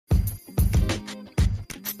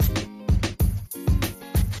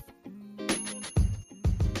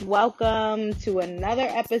Welcome to another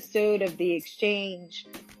episode of The Exchange,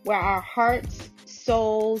 where our hearts,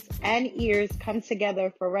 souls, and ears come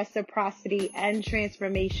together for reciprocity and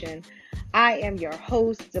transformation. I am your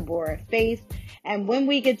host, Deborah Faith, and when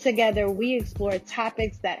we get together, we explore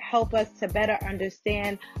topics that help us to better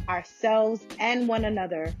understand ourselves and one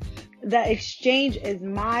another. The Exchange is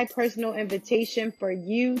my personal invitation for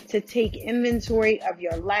you to take inventory of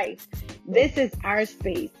your life. This is our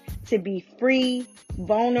space to be free,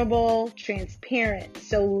 vulnerable, transparent.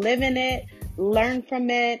 So live in it, learn from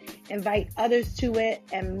it, invite others to it,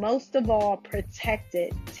 and most of all, protect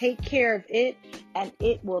it. Take care of it, and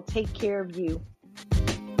it will take care of you.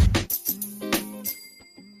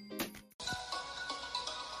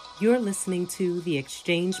 You're listening to the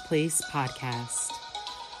Exchange Place podcast.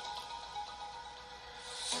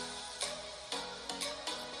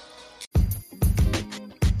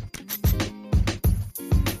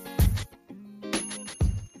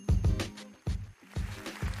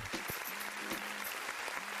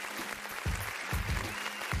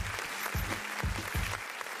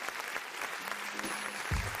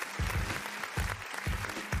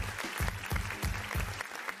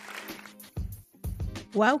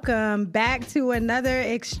 Welcome back to another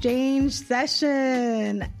exchange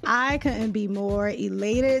session. I couldn't be more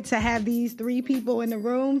elated to have these three people in the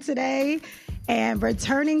room today. And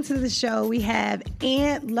returning to the show, we have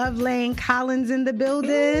Aunt Lovelane Collins in the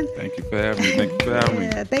building. Thank you for having me.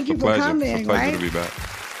 Thank you for coming. It's a pleasure to be back.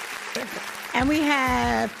 And we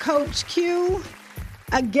have Coach Q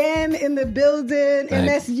again in the building, and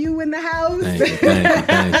that's you in the house. Thank you.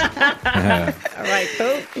 All right,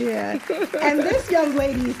 Coach. Yeah. And this young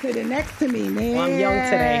lady is sitting next to me, man. Well, I'm young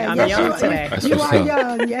today. I'm young today. You are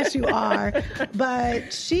young. Yes, you are.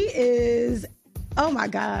 But she is, oh my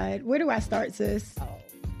God, where do I start, sis?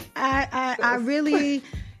 I really,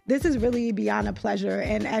 this is really beyond a pleasure.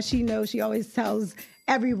 And as she knows, she always tells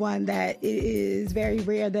everyone that it is very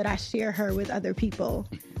rare that I share her with other people.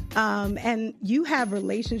 And you have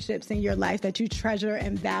relationships in your life that you treasure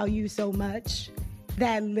and value so much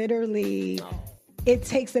that literally it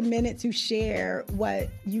takes a minute to share what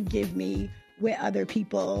you give me with other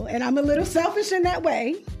people. And I'm a little selfish in that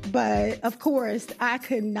way, but of course I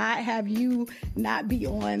could not have you not be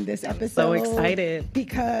on this episode. So excited.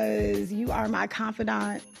 Because you are my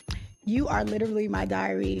confidant. You are literally my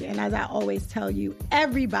diary. And as I always tell you,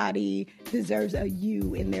 everybody deserves a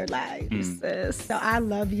you in their lives. Sis. So I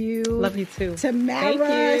love you. Love you too.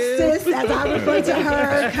 Tamara, sis, as I refer to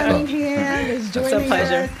her, Cunningham is joining us. It's a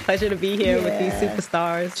pleasure. Pleasure to be here with these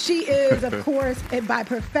superstars. She is, of course, by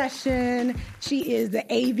profession, she is the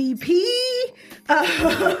AVP.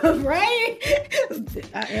 Right?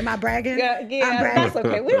 Am I bragging? Yeah, I'm bragging. That's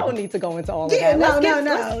okay. We don't need to go into all of that.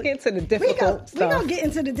 Let's get to the difficult stuff. We're going to get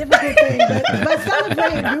into the difficult things, but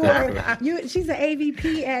celebrate she's an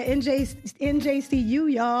AVP at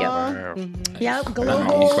NJCU, y'all. Yep.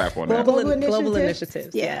 Global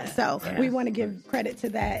initiatives. Yeah. So we want to give credit to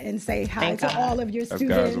that and say hi to all of your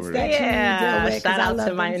students that you deal with. Shout out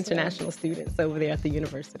to my international students over there at the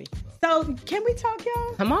university. So can we talk,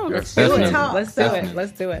 y'all? Come on, Yes.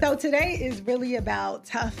 let's do it. So today is really about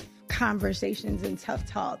tough conversations and tough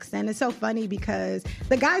talks. And it's so funny because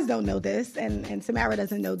the guys don't know this and Samara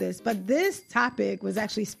doesn't know this, but this topic was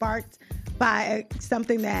actually sparked by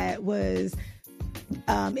something that was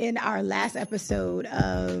in our last episode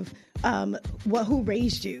of Who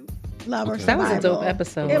Raised You? Love or Survival. That was a dope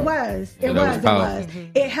episode. It was.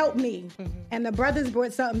 It helped me. And the brothers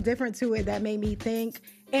brought something different to it that made me think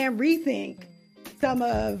and rethink some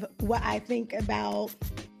of what I think about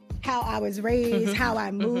how I was raised, how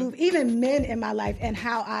I move, even men in my life, and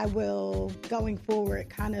how I will, going forward,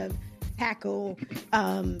 kind of tackle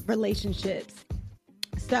relationships.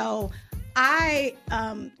 So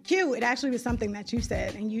Q, it actually was something that you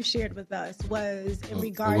said and you shared with us was in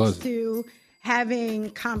regards to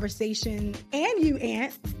having conversation, and you,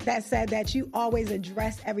 Aunt, that said that you always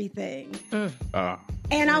address everything.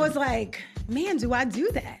 And I was like, man, do I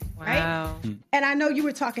do that? Wow. Right? And I know you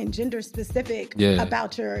were talking gender specific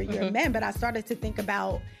about your men, but I started to think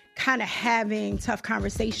about kind of having tough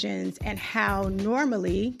conversations and how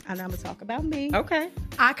normally, and I'm going to talk about me. Okay.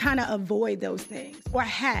 I kind of avoid those things or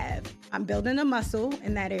have. I'm building a muscle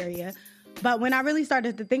in that area. But when I really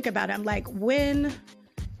started to think about it, I'm like, when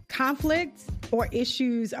conflict or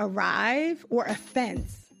issues arrive or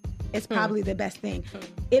offense is probably the best thing.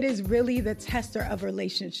 It is really the tester of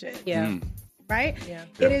relationship. Yeah. Right? Yeah.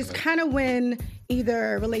 It is kind of when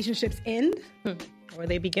either relationships end Or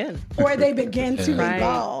they begin. To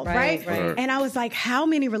evolve, right? Right. And I was like, how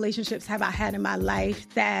many relationships have I had in my life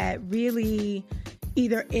that really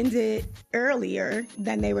either ended earlier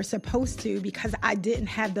than they were supposed to because I didn't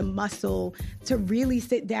have the muscle to really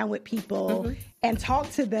sit down with people and talk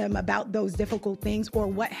to them about those difficult things or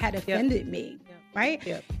what had offended me, right?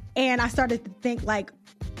 Yep. And I started to think, like,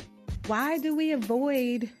 why do we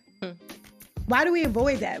avoid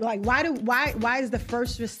that? Like, why is the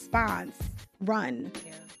first response run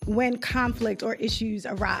when conflict or issues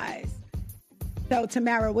arise? So,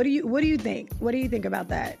 Tamara, what do you think? What do you think about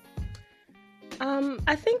that?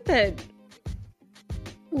 I think that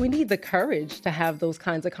we need the courage to have those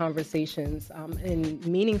kinds of conversations in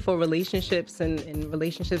meaningful relationships and in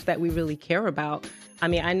relationships that we really care about. I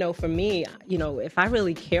mean, I know for me, you know, if I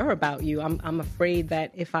really care about you, I'm afraid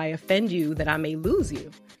that if I offend you, that I may lose you.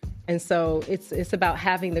 And so it's about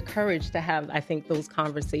having the courage to have, I think, those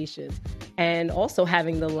conversations, and also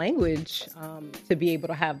having the language to be able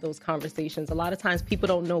to have those conversations. A lot of times people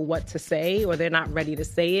don't know what to say, or they're not ready to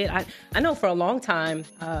say it. I know for a long time,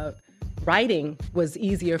 writing was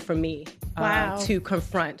easier for me to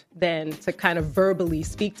confront than to kind of verbally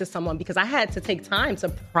speak to someone, because I had to take time to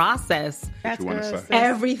process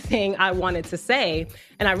everything I wanted to say.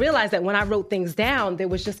 And I realized that when I wrote things down, there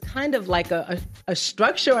was just kind of like a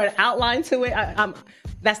structure or an outline to it.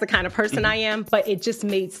 That's the kind of person I am, but it just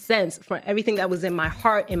made sense for everything that was in my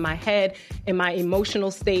heart, in my head, in my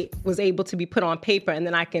emotional state was able to be put on paper, and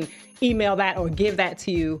then I can email that or give that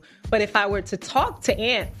to you. But if I were to talk to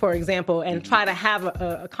Ant, for example, and try to have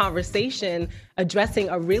a conversation addressing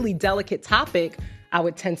a really delicate topic, I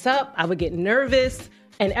would tense up, I would get nervous,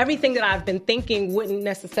 and everything that I've been thinking wouldn't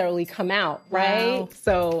necessarily come out, right? Wow.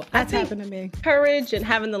 So that's I think happened to me. Courage and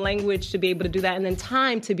having the language to be able to do that, and then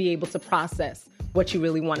time to be able to process what you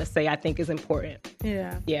really want to say, I think is important.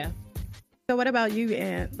 Yeah. So what about you,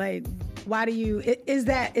 Ant? Like, why do you, is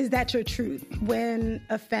that your truth? When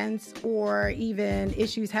offense or even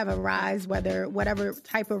issues have arisen, whatever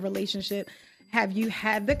type of relationship, have you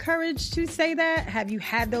had the courage to say that? Have you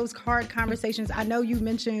had those hard conversations? I know you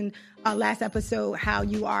mentioned last episode how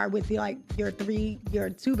you are with your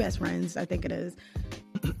two best friends, I think it is.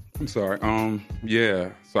 I'm sorry. Yeah.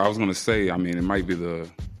 So I was going to say, I mean, it might be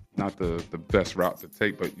not the best route to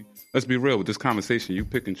take, but let's be real with this conversation. You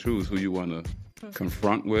pick and choose who you want to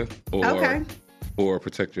confront with or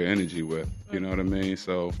protect your energy with. You know what I mean?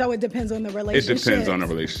 So it depends on the relationship. It depends on the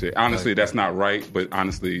relationship. Honestly, that's not right, but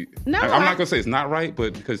honestly, I'm not going to say it's not right,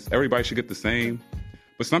 but because everybody should get the same.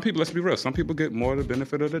 But some people, let's be real, some people get more the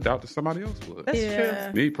benefit of the doubt than somebody else would. That's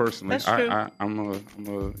true. Me personally, That's true. I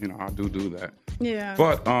do that. Yeah.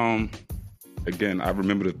 But again, I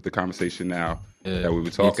remember the conversation now that we were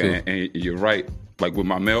talking, and you're right. Like with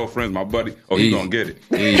my male friends, my buddy, he's gonna get it.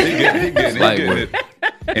 He getting it.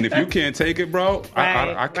 And if you can't take it, bro,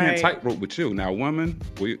 I can't tightrope with you. Now, women,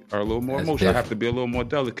 we are a little more emotional. Different. I have to be a little more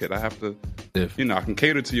delicate. I have to, I can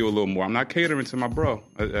cater to you a little more. I'm not catering to my bro.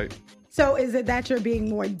 So is it that you're being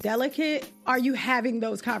more delicate? Are you having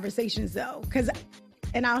those conversations though?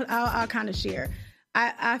 And I'll kind of share.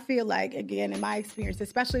 I feel like, again, in my experience,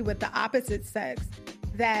 especially with the opposite sex,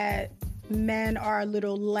 that men are a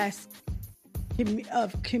little less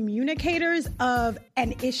of communicators of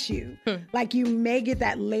an issue. Like you may get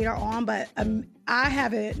that later on, but I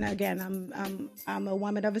haven't. And again, I'm a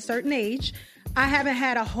woman of a certain age. I haven't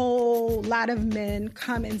had a whole lot of men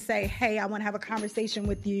come and say, "Hey, I want to have a conversation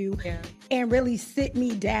with you," and really sit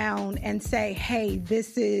me down and say, "Hey,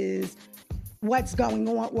 this is what's going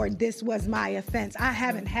on," or "This was my offense." I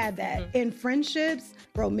haven't had that in friendships,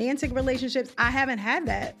 romantic relationships. I haven't had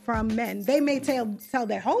that from men. They may tell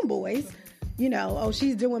their homeboys, "Oh,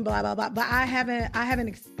 she's doing blah blah blah," but I haven't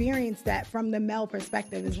experienced that from the male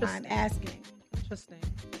perspective. Is why I'm asking. Interesting.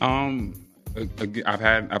 Again,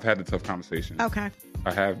 I've had the tough conversations. Okay.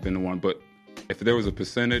 I have been the one, but if there was a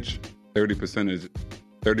percentage,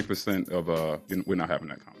 30% of we're not having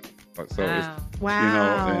that conversation. So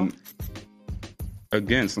wow. And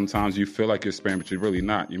again, sometimes you feel like you're sparing, but you're really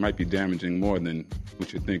not. You might be damaging more than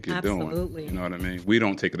what you think you're doing. You know what I mean? We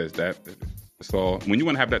don't take it as that. It's all, when you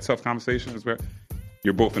want to have that tough conversation, it's where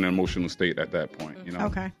you're both in an emotional state at that point.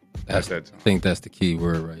 Okay. I think that's the key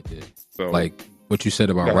word right there. So, like what you said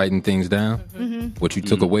about writing things down, what you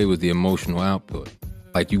took away was the emotional output.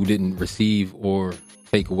 Like you didn't receive or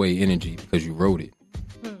take away energy because you wrote it.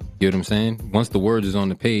 You know what I'm saying? Once the words is on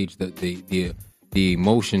the page, the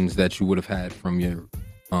emotions that you would have had from your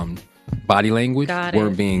body language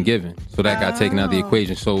weren't being given. So that got taken out of the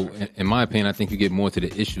equation. So in my opinion, I think you get more to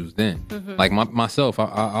the issues then. Like myself,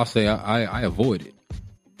 I'll say I avoid it.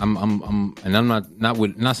 I'm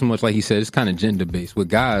not so much like he said, it's kind of gender based. With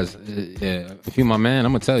guys, if you're my man,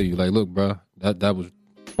 I'm gonna tell you, like, look, bro, that was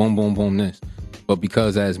boom, boom, boom, this. But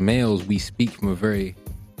because as males, we speak from a very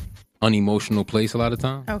unemotional place a lot of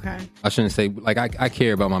times. Okay. I shouldn't say, like, I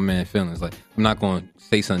care about my man's feelings. Like, I'm not going to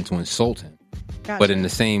say something to insult him. Gotcha. But in the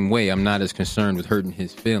same way, I'm not as concerned with hurting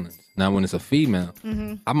his feelings. Now, when it's a female,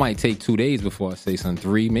 I might take 2 days before I say something,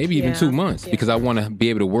 3, maybe even 2 months, because I want to be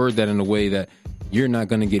able to word that in a way that you're not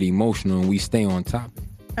going to get emotional and we stay on topic.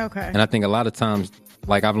 Okay. And I think a lot of times,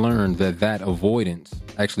 like, I've learned that avoidance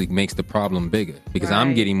actually makes the problem bigger, because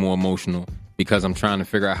I'm getting more emotional because I'm trying to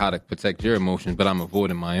figure out how to protect your emotions, but I'm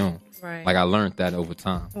avoiding my own. Right. Like, I learned that over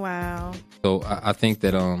time. Wow. So I think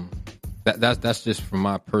that that's just from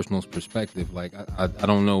my personal perspective. Like, I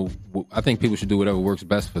don't know. I think people should do whatever works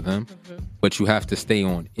best for them, but you have to stay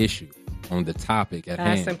on issue, on the topic at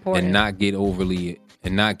hand, important. and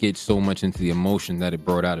not get so much into the emotion that it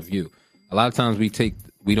brought out of you. A lot of times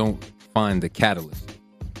we don't find the catalyst.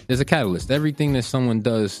 There's a catalyst. Everything that someone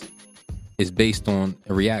does is based on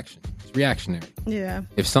a reaction. It's reactionary. Yeah.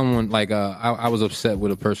 If someone, like, I was upset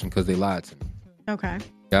with a person because they lied to me. Okay.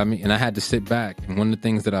 Got me? And I had to sit back. And one of the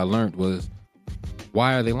things that I learned was,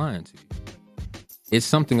 why are they lying to you? It's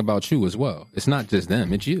something about you as well. It's not just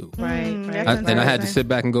them. It's you. Right. And I had to sit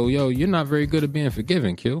back and go, yo, you're not very good at being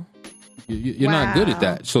forgiving, Q. You're not good at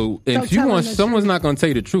that. So if you want, someone's not going to tell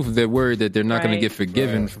you the truth if they're worried that they're not going to get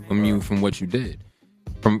forgiven from you from what you did.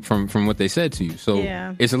 From what they said to you. So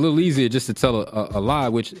it's a little easier just to tell a lie,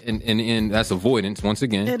 which and that's avoidance once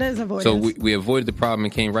again. It is avoidance. So we avoided the problem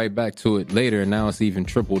and came right back to it later, and now it's even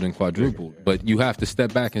tripled and quadrupled. But you have to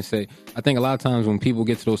step back and say, I think a lot of times when people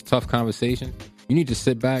get to those tough conversations, you need to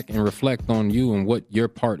sit back and reflect on you and what your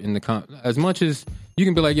part in the as much as you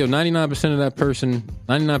can be like, yo, 99% of that person,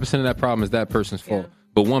 99% of that problem is that person's fault.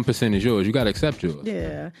 But 1% is yours. You got to accept yours.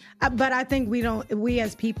 Yeah. But I think we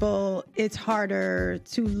as people, it's harder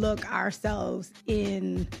to look ourselves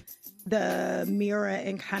in the mirror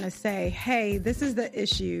and kind of say, hey, this is the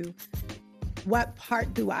issue. What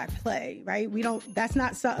part do I play? Right? That's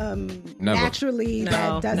not naturally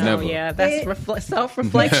that doesn't. No, yeah. That's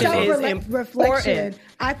self-reflection is important.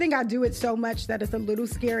 I think I do it so much that it's a little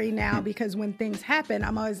scary now, because when things happen,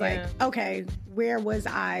 I'm always like, okay, where was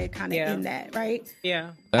I kind of in that, right?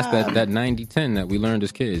 Yeah. That's that 90-10 that we learned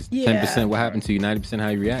as kids. 10% what happened to you, 90% how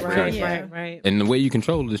you react. Right. And the way you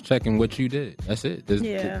control it is checking what you did. That's it.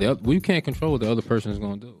 We can't control what the other person is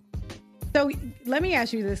going to do. So let me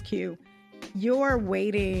ask you this, Q. You're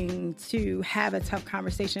waiting to have a tough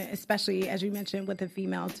conversation, especially as you mentioned with a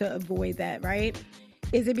female, to avoid that, right?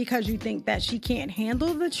 Is it because you think that she can't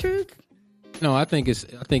handle the truth? No, I think it's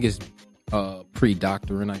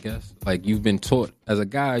pre-doctrine, I guess. Like, you've been taught as a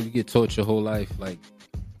guy, you get taught your whole life, like,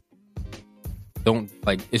 don't,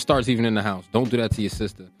 like, it starts even in the house. Don't do that to your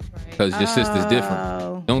sister because your sister's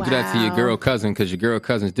different. Don't do that to your girl cousin because your girl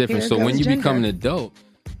cousin's different. So when you become an adult,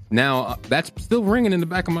 now that's still ringing in the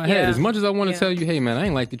back of my head. As much as I want to tell you, hey man, I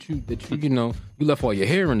ain't like that you you left all your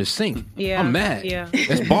hair in the sink. I'm mad.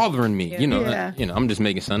 That's bothering me. I'm just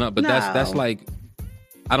making something up. But that's like,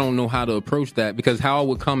 I don't know how to approach that, because how I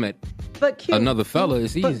would come at another fella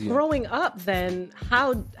is easy. But growing up, then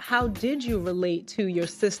how did you relate to your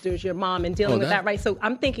sisters, your mom, and dealing with that, right? So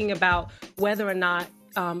I'm thinking about whether or not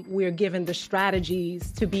we're given the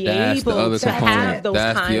strategies to be able to have those kinds of.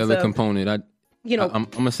 That's the other component. I'm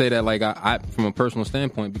gonna say that, like, I from a personal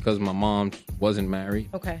standpoint, because my mom wasn't married.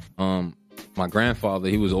 Okay. My grandfather,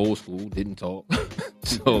 he was old school, didn't talk.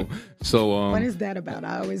 so what is that about?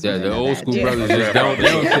 I always the old school brothers just don't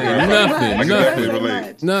say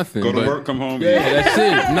nothing. Go to work, come home. That's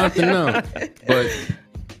it. Nothing. No. But.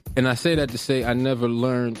 And I say that to say I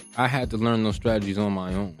had to learn those strategies on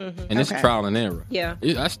my own. And it's trial and error. Yeah.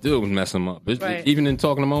 I still mess them up. Even in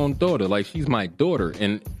talking to my own daughter, like, she's my daughter.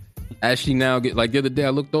 And as she now like, the other day I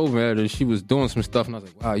looked over at her and she was doing some stuff and I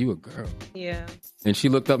was like, wow, you a girl. Yeah. And she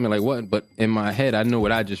looked up at me like, what? But in my head, I know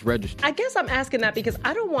what I just registered. I guess I'm asking that because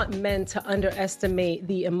I don't want men to underestimate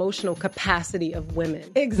the emotional capacity of women.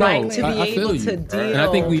 Exactly. Right? To be able to deal. And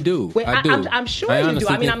I think we do. I do. I'm sure you do.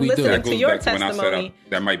 I mean, I'm listening to your testimony.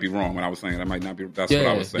 That might be wrong when I was saying that might not be. That's what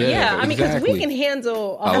I was saying. Yeah, I mean, because we can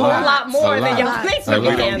handle a whole lot more than y'all think we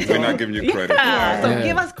can handle. We're not giving you credit. So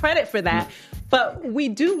give us credit for that. But we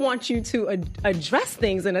do want you to address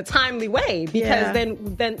things in a timely way, because then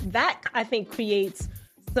that, I think, creates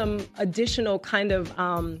some additional kind of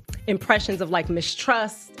impressions of, like,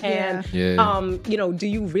 mistrust and do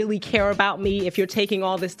you really care about me if you're taking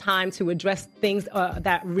all this time to address things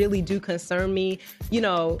that really do concern me?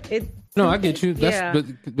 No, I get you. But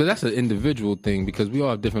that's an individual thing, because we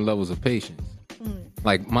all have different levels of patience.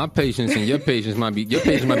 Like, my patience and your patience might be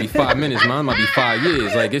 5 minutes, mine might be 5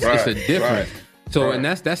 years. Like, it's a difference. So, and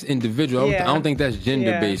that's individual. I don't think that's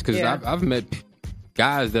gender based, because I've met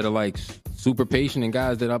guys that are like super patient and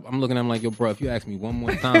guys that I'm looking at them like, yo, bro, if you ask me one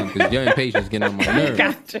more time, because your impatience is getting on my nerves.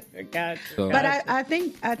 Gotcha. So, But I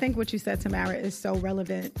think what you said, Tamara, is so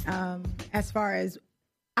relevant as far as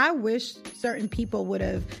I wish certain people would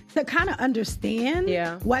have to kind of understand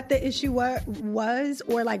what the issue was,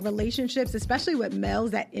 or like relationships, especially with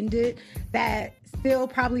males that ended, that still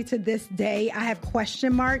probably to this day I have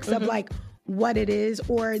question marks of like what it is,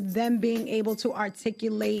 or them being able to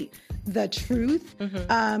articulate the truth.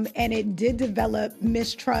 And it did develop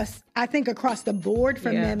mistrust, I think, across the board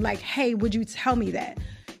from men. Like, hey, would you tell me that?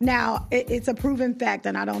 Now, it's a proven fact,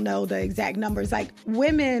 and I don't know the exact numbers. Like,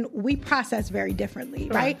 women, we process very differently,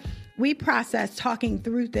 right? We process talking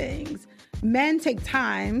through things. Men take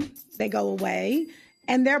time, they go away,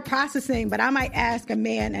 and they're processing. But I might ask a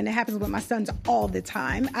man, and it happens with my sons all the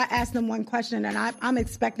time. I ask them one question, and I'm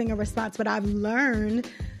expecting a response, but I've learned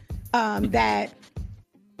that,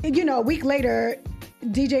 you know, a week later,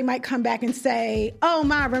 DJ might come back and say, "Oh,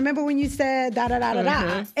 Ma, remember when you said da da da da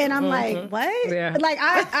da?" And I'm like, "What?" Yeah. Like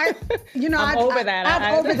I you know, I'm over that.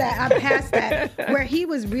 I'm past that. Where he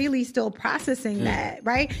was really still processing that,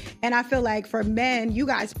 right? And I feel like for men, you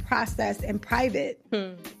guys process in private,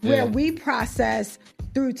 where we process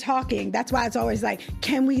through talking. That's why it's always like,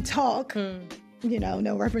 "Can we talk?" You know,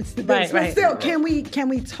 no reference to this, but still, can we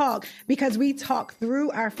talk? Because we talk through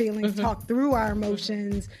our feelings, talk through our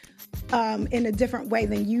emotions. In a different way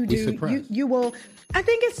than you do. You will. I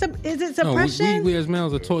think is it suppression? No, we as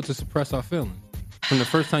males are taught to suppress our feelings. From the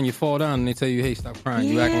first time you fall down and they tell you, "Hey, stop crying,"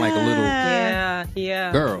 you acting like a little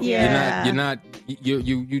girl. You're not.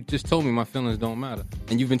 You just told me my feelings don't matter,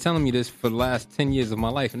 and you've been telling me this for the last 10 years of my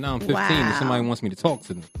life, and now I'm 15 and somebody wants me to talk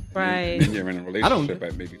to them. Right. And you're in a relationship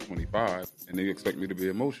at maybe 25, and they expect me to be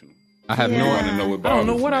emotional. I have no. I don't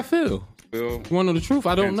know what I feel. You want to know the truth?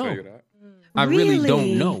 I don't know. I really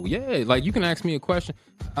don't know. Yeah, like you can ask me a question,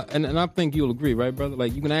 and I think you'll agree, right, brother?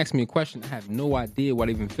 Like you can ask me a question, I have no idea what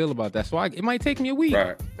I even feel about that. So it might take me a week,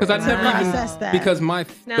 because I never process that. Because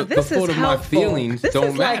the thought of my feelings don't matter.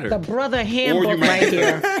 This is like the brother handbook right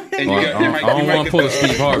here. I don't want to pull a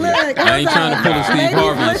Steve Harvey. I ain't trying to pull a Steve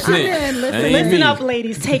Harvey and snitch. Listen up,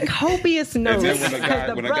 ladies. Take copious notes. And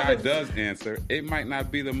then when a guy does answer, it might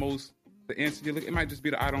not be the answer you look. It might just be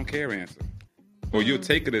the "I don't care" answer, or you'll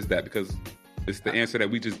take it as that because it's the answer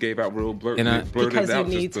that we just gave out real blurted out. Because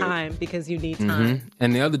you need time.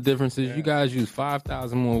 And the other difference is you guys use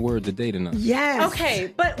 5,000 more words a day than us. Yes.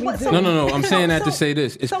 Okay, but no. I'm saying that to say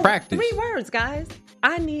this. It's practice. 3 words, guys.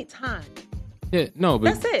 I need time. Yeah, no,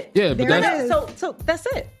 but that's it. Yeah, but so that's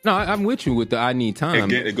it. No, I'm with you with the "I need time."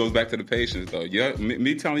 Again, it goes back to the patience, though. Yeah,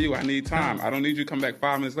 me telling you I need time. I don't need you to come back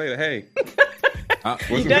 5 minutes later. Hey,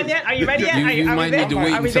 you done yet? Are you ready yet? You might need to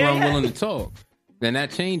wait until I'm willing to talk. Then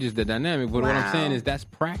that changes the dynamic. But what I'm saying is that's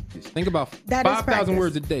practice. Think about 5,000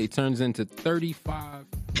 words a day turns into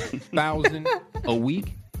 35,000 a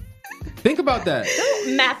week. Think about that.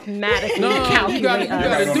 Don't mathematically calculate. You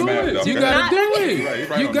gotta do it. You gotta do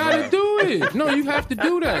it. You gotta do it. No, you have to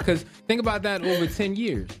do that, because think about that over 10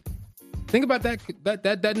 years. Think about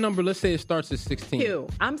that number. Let's say it starts at 16.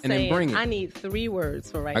 I'm saying I need 3 words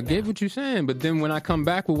for right now. I get what you're saying, but then when I come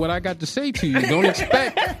back with what I got to say to you, don't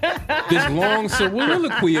expect this long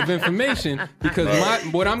soliloquy of information, because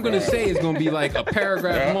what I'm going to say is going to be like a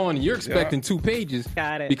paragraph long, and you're expecting 2 pages.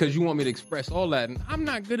 Got it. Because you want me to express all that, and I'm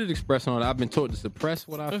not good at expressing all that. I've been taught to suppress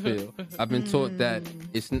what I feel. I've been taught that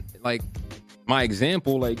it's like my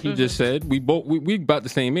example, like you just said, we about the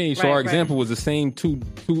same age, so our example was the same two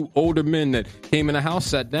older men that came in the house,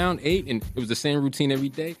 sat down, ate, and it was the same routine every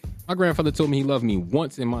day. My grandfather told me he loved me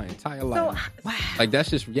once in my entire life. Like,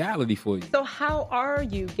 that's just reality for you. So how are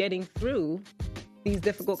you getting through these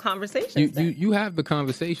difficult conversations? You have the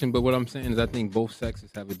conversation, but what I'm saying is I think both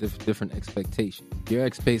sexes have a different expectation. Your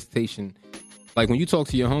expectation, like when you talk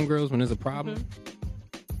to your homegirls when there's a problem,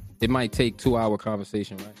 it might take 2-hour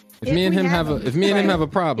conversation, right? If me and him have a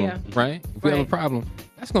problem, right? If we have a problem,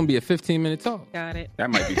 that's gonna be a 15-minute talk. Got it.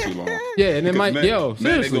 That might be too long. Yeah, and it might.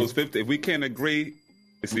 Seriously, it goes 50. If we can't agree,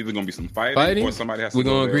 it's either gonna be some fighting or somebody has to. We're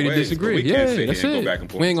gonna agree to disagree. Yeah, that's it. Go back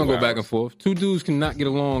and forth. We ain't gonna go back and forth. 2 dudes cannot get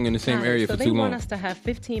along in the same area for too long. So they want us to have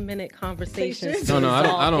 15-minute conversations. No,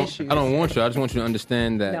 I don't want you. I just want you to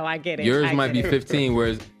understand that. No, I get it. Yours might be 15,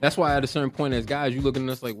 whereas that's why at a certain point, as guys, you looking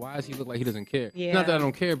at us like, why does he look like he doesn't care? Yeah. Not that I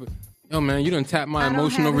don't care, but. Yo, man, you done tapped my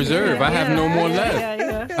emotional reserve. I have no more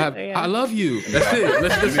left. I love you. That's it.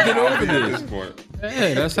 Let's get over this.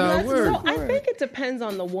 Yeah, that's how it works. So I think it depends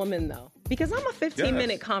on the woman, though. Because I'm a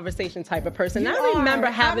 15-minute conversation type of person. You I remember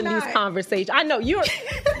are. having these conversations. I know you're.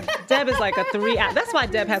 Deb is like a 3-hour. That's why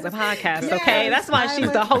Deb has a podcast, okay? That's why she's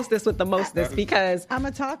the hostess with the mostest, because I'm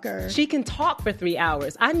a talker. She can talk for 3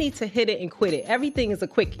 hours. I need to hit it and quit it. Everything is a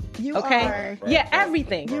quickie. You okay? are. Yeah,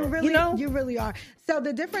 everything. You really are. So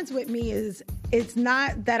the difference with me is it's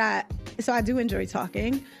not that I do enjoy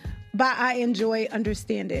talking, but I enjoy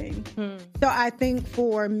understanding. So I think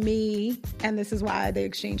for me, and this is why the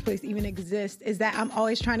Exchange Place even exists, is that I'm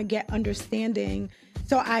always trying to get understanding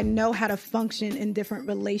so I know how to function in different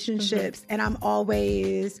relationships. And I'm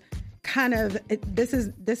always kind of, this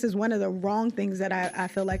is one of the wrong things that I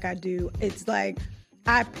feel like I do. It's like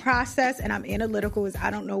I process and I'm analytical as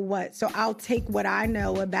I don't know what. So I'll take what I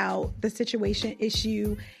know about the situation,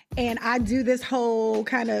 issue, and I do this whole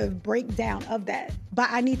kind of breakdown of that. But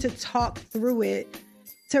I need to talk through it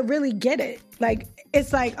to really get it. Like,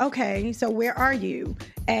 it's like, okay, so where are you?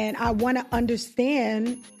 And I want to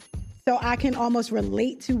understand so I can almost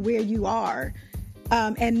relate to where you are,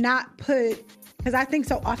 and not put, because I think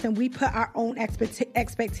so often we put our own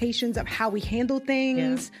expectations of how we handle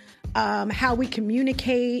things, how we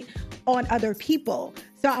communicate on other people.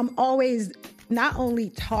 So I'm always not only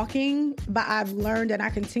talking, but I've learned and I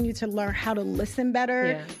continue to learn how to listen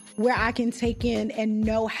better, where I can take in and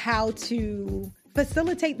know how to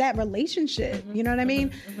facilitate that relationship. You know what I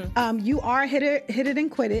mean? You are hit it and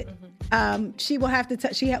quit it. She will have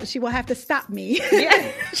to she will have to stop me.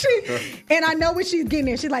 Yeah. And I know what she's getting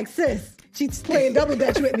there. She's like, sis. She's playing double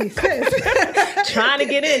dutch with me, sis. Trying to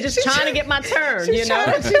get in, just trying to get my turn, She's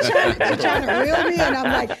trying to reel me in.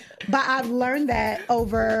 I'm like, but I've learned that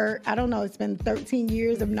over, I don't know, it's been 13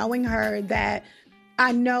 years of knowing her, that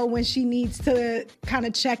I know when she needs to kind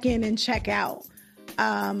of check in and check out.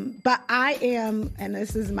 But I am, and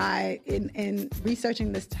this is in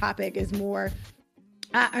researching this topic is more,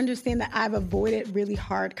 I understand that I've avoided really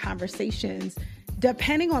hard conversations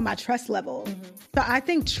depending on my trust level. So I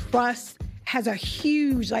think trust has a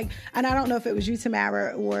huge, like, and I don't know if it was you,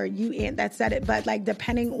 Tamara, or you, Aunt, that said it, but like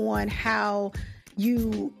depending on how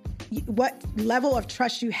what level of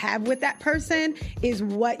trust you have with that person is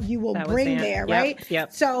what you will bring there, right?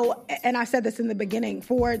 Yep. So, and I said this in the beginning,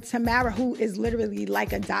 for Tamara, who is literally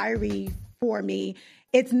like a diary for me,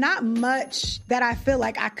 it's not much that I feel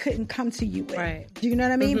like I couldn't come to you with. Right. Do you know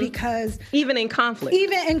what I mean? Because even in conflict,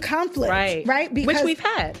 right? Because which we've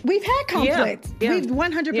had conflict. Yeah. We've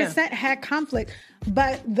 100% had conflict,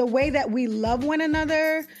 but the way that we love one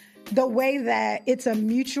another, the way that it's a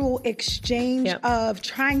mutual exchange of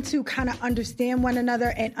trying to kind of understand one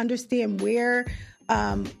another and understand where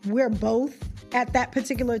we're both at that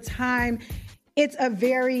particular time, it's a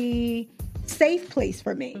very safe place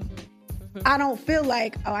for me. I don't feel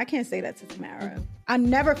like, oh, I can't say that to Tamara. I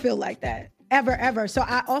never feel like that, ever. So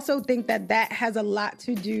I also think that has a lot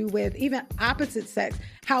to do with even opposite sex,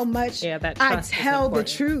 how much I tell the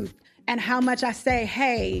truth and how much I say,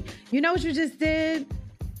 hey, you know what you just did?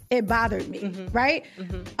 It bothered me, right?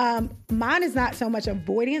 Mine is not so much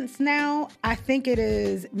avoidance now. I think it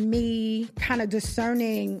is me kind of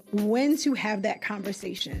discerning when to have that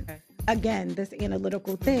conversation. Okay. Again, this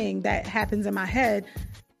analytical thing that happens in my head.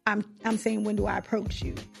 I'm saying, when do I approach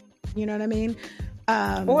you? You know what I mean?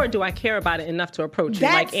 Or do I care about it enough to approach you?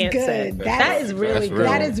 Like Aunt said. That is really good.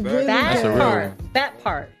 That is really good. That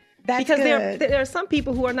part. That's because good. There are some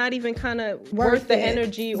people who are not even kind of worth the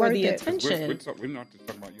energy or the attention. We're not just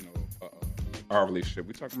talking about, our relationship.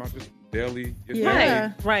 We're talking about just daily.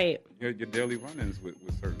 Right. Your daily run-ins with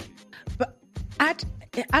certain people. But I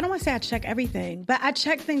don't want to say I check everything, but I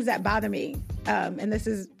check things that bother me. And this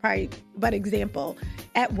is probably but example.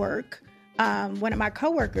 At work, one of my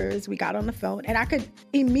coworkers, we got on the phone, and I could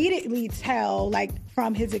immediately tell, like,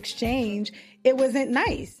 from his exchange, it wasn't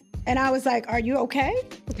nice. And I was like, are you okay?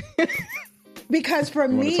 Because for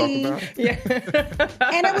me, and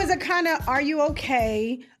it was a kind of, are you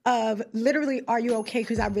okay? Of literally, are you okay?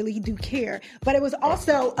 Because I really do care. But it was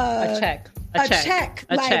also a check.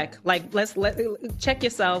 Like, let's check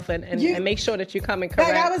yourself and make sure that you're coming correct.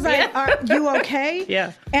 Like, I was like, are you okay?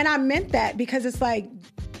 Yeah. And I meant that because it's like,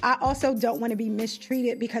 I also don't want to be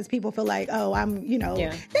mistreated because people feel like, oh, I'm,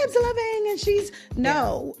 Deb's loving and she's,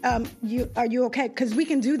 no. Are you okay? Because we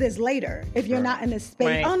can do this later if you're not in this space.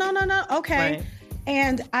 Right. Oh, no. Okay. Right.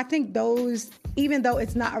 And I think those, even though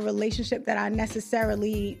it's not a relationship that I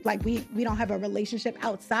necessarily, like, we don't have a relationship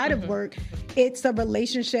outside of work, it's a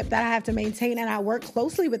relationship that I have to maintain, and I work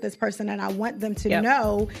closely with this person, and I want them to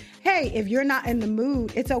know, hey, if you're not in the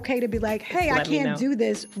mood, it's okay to be like, hey, I can't do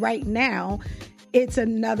this right now. It's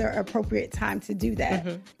another appropriate time to do that.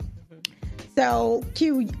 So,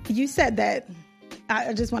 Q, you said that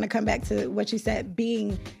I just want to come back to what you said,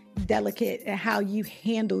 being delicate and how you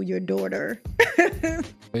handle your daughter.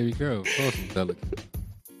 Baby girl, of course it's delicate.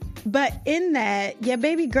 But in that, your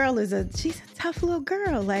baby girl she's a tough little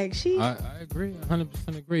girl. Like I agree,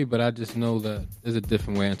 100% agree. But I just know that there's a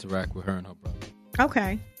different way to interact with her and her brother.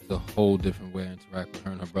 Okay. There's a whole different way to interact with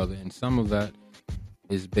her and her brother. And some of that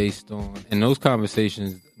is based on, and those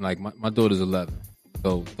conversations, like my daughter's 11.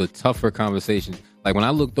 So the tougher conversations, like when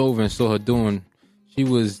I looked over and saw her she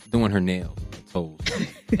was doing her nails, her toes.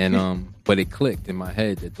 And, but it clicked in my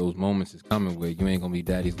head that those moments is coming where you ain't going to be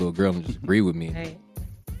daddy's little girl and just agree with me. Right.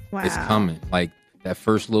 Wow. It's coming. Like that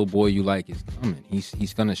first little boy you like is coming.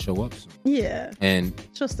 He's going to show up soon. Yeah. And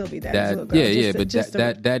she'll still be daddy's little girl. Yeah, but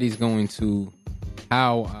daddy's going to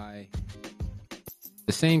the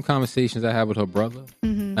same conversations I have with her brother.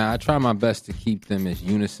 Mm-hmm. Now I try my best to keep them as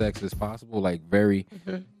unisex as possible. Like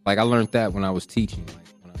like I learned that when I was teaching. Like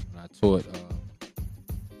when I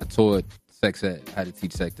taught sex ed. I had to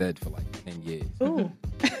teach sex ed for like 10 years. Ooh.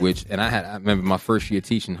 I remember my first year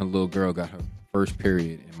teaching, her little girl got her first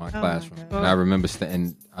period in my classroom. And I remember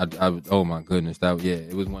oh my goodness,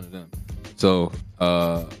 it was one of them. So,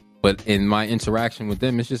 but in my interaction with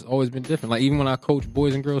them, it's just always been different. Like even when I coach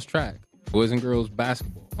boys and girls track, boys and girls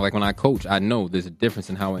basketball, like when I coach, I know there's a difference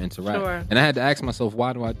in how I interact. Sure. And I had to ask myself,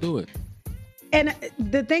 why do I do it? And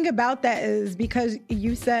the thing about that is because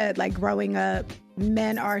you said like growing up,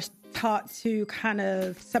 men are taught to kind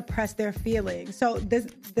of suppress their feelings. So this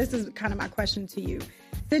is kind of my question to you.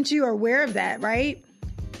 Since you are aware of that, right?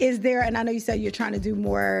 Is there, and I know you said you're trying to do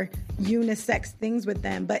more unisex things with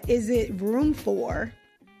them, but is it room for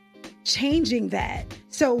changing that?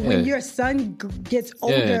 So when your son gets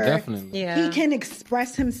older, he can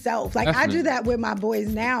express himself. Like I do that with my boys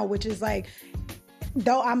now, which is like,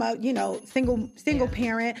 though I'm a, single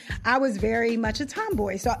parent, I was very much a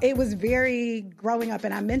tomboy. So it was very growing up,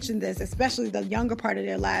 and I mentioned this, especially the younger part of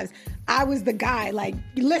their lives. I was the guy, like,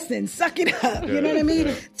 listen, suck it up. You know what I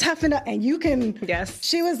mean? Toughen up. And you can,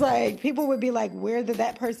 she was like, people would be like, where did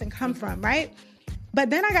that person come from? Right? But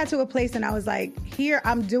then I got to a place and I was like, here,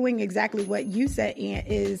 I'm doing exactly what you said, Aunt,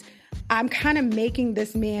 is I'm kind of making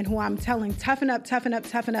this man who I'm telling, toughen up, toughen up,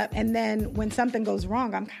 toughen up. And then when something goes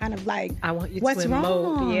wrong, I'm kind of like, I want you what's to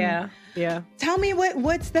wrong? Yeah. Tell me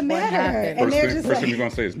what's the matter? And they're just first thing you're going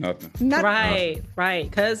to say is nothing. Right.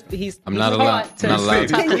 Because I'm not allowed.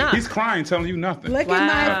 He's crying, telling you nothing. Look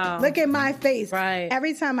at my face. Right.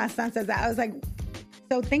 Every time my son says that, I was like,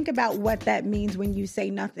 so think about what that means when you say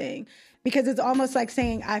nothing. Because it's almost like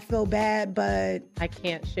saying, I feel bad, but I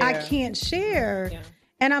can't share. Yeah.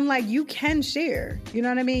 And I'm like, you can share. You know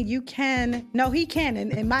what I mean? You can. No, he can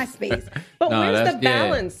in my space. But where's the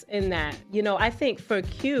balance in that? I think for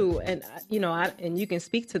Q, and and you can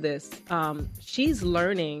speak to this, she's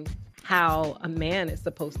learning how a man is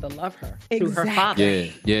supposed to love her through her father.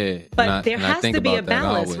 Yeah. But there has to be a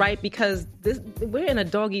balance, right? Because we're in a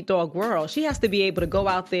dog-eat-dog world. She has to be able to go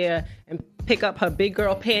out there and pick up her big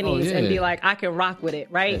girl panties and be like, I can rock with it,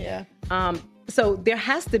 right? Yeah. So there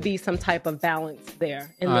has to be some type of balance there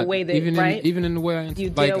in the way that, even in the way I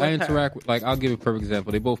interact with, like, I'll give a perfect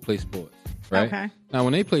example. They both play sports, right? Okay. Now,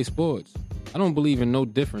 when they play sports, I don't believe in no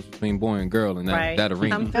difference between boy and girl in that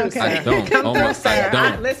arena. I don't. Almost, I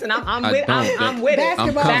don't. Listen, I'm with it.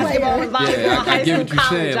 Basketball and volleyball, I get what you're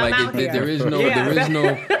college, saying.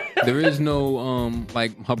 There is no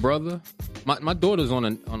like her brother. My daughter's on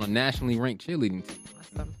a nationally ranked cheerleading team.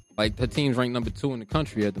 Awesome. Like her team's ranked number 2 in the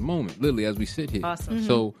country at the moment, literally as we sit here. Awesome. Mm-hmm.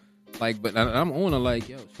 So, like, but I'm on her like,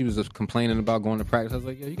 yo, she was just complaining about going to practice. I was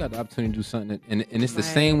like, yo, you got the opportunity to do something, and it's the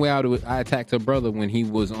same way I attacked her brother when he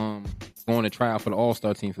was going to try out for the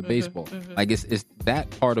All-Star team for baseball. Mm-hmm. Like it's that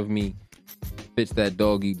part of me fits that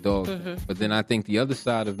dog eat dog. Mm-hmm. But then I think the other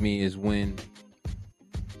side of me is when,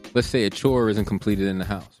 let's say, a chore isn't completed in the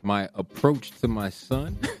house. My approach to my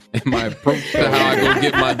son and my approach to how I go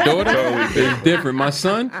get my daughter is different. My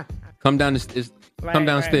son, come downstairs.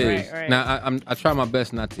 Right. Now I try my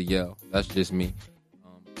best not to yell. That's just me.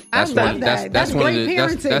 That's one of the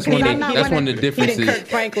differences. Kirk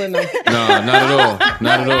Franklin, though. No, not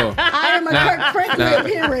at all. I am a Kirk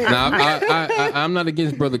Franklin parent. I'm not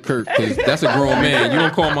against Brother Kirk because that's a grown man. You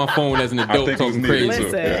don't call my phone as an adult talking crazy.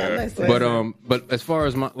 Listen. But as far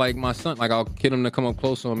as my son, like I'll get him to come up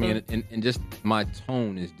close on me, and just my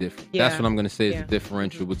tone is different. Yeah. That's what I'm gonna say is the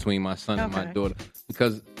differential between my son and my daughter,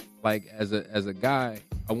 because. Like as a guy,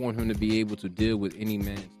 I want him to be able to deal with any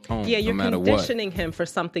man's tone, you're no matter conditioning him for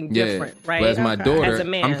something different, right? But as my daughter, as a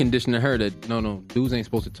man. I'm conditioning her that no, dudes ain't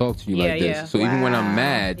supposed to talk to you like this. Yeah. So even when I'm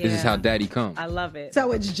mad, this is how daddy comes. I love it.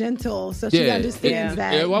 So it's gentle, so she understands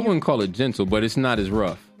that. Yeah, well, I wouldn't call it gentle, but it's not as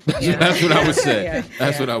rough. That's what I would say.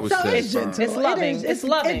 That's what I would say. It's gentle. It's loving. It's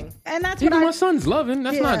loving. And that's Even what my son's loving.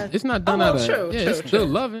 That's not. It's not done out of. True, it's still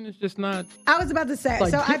loving. It's just not. I was about to say.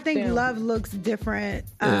 Like, so I think down. love looks different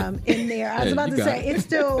in there. I was about to say it's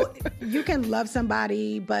still you can love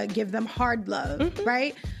somebody but give them hard love,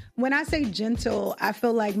 right? When I say gentle, I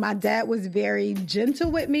feel like my dad was very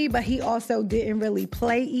gentle with me, but he also didn't really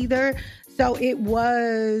play either. So it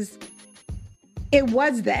was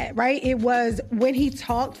that, right? It was when he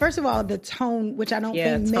talked, first of all, the tone, which I don't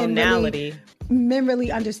think men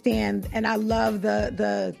really understand. And I love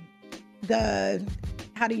the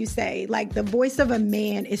how do you say, like the voice of a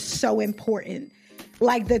man is so important.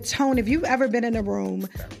 Like the tone, if you've ever been in a room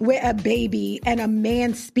with a baby and a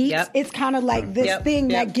man speaks, it's kind of like this thing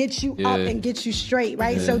that gets you up and gets you straight,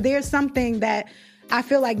 right? So there's something that I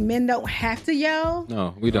feel like men don't have to yell.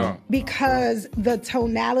 No, we don't. Because the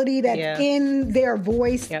tonality that in their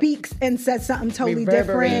voice speaks and says something totally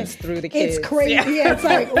different. Through the kids. It's crazy. Yeah, it's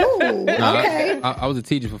like, ooh, okay. I was a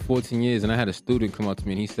teacher for 14 years, and I had a student come up to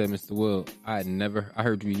me, and he said, Mr. Will, I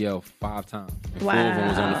heard you yell 5 times. And 4 of them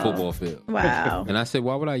was on the football field. Wow. And I said,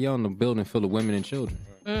 why would I yell in a building full of women and children?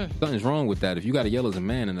 Something's wrong with that. If you got to yell as a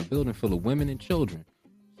man in a building full of women and children,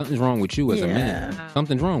 something's wrong with you as a man. Wow.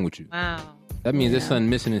 Something's wrong with you. Wow. That means there's something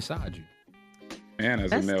missing inside you. Man,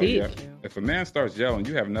 as a male, if a man starts yelling,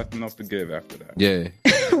 you have nothing else to give after that. Yeah.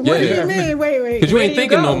 What do you mean? Wait. Because you ain't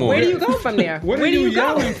thinking no more. Where do you go from there? What are you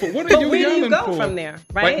yelling for? What are you yelling for? Where do you go from there?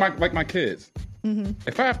 Right? Like my kids.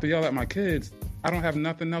 If I have to yell at my kids, I don't have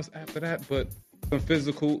nothing else after that but some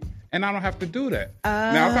physical, and I don't have to do that.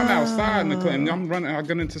 Now, if I'm outside in the club and I'm running, I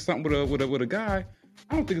get into something with a guy,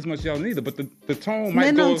 I don't think it's much yelling either, but the tone might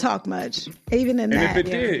Men go. don't talk much, even in and that. And if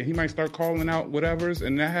it did, he might start calling out whatevers,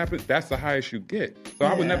 and that happens. That's the highest you get. So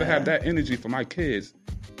I would never have that energy for my kids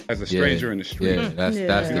as a stranger in the street. Yeah, that's you the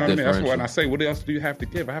know what I mean? difference. That's when I say, what else do you have to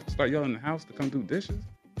give? I have to start yelling in the house to come do dishes.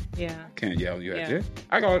 Yeah. I can't yell you at you.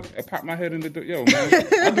 I go pop my head in the door. Yo, man,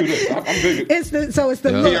 I do this. I'm big. It's the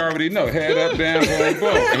He already know. Head up, down,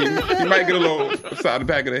 boom. He might get a little side the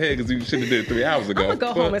back of the head because he should have did it 3 hours ago. I'm going to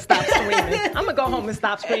go home and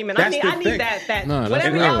stop screaming. I need that. No,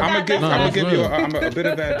 whatever I'm going to give you a bit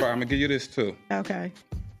of that, but I'm going to give you this too. Okay.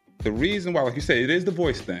 The reason why, like you say, it is the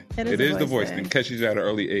voice thing. It is the voice thing. Catches you at an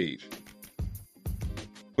early age.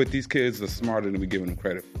 But these kids are smarter than we give them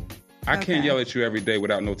credit for. I can't yell at you every day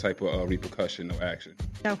without no type of repercussion, no action.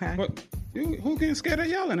 Okay. But who getting scared of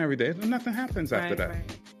yelling every day? Nothing happens after that.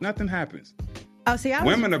 Right. Nothing happens. Oh, see,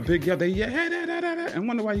 women are big yell. They yell, and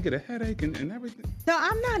wonder why you get a headache and everything. So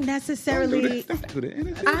I'm not necessarily. Don't do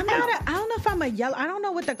that. I'm not. I don't know if I'm a yeller. I don't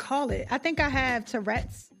know what to call it. I think I have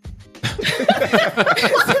Tourette's. I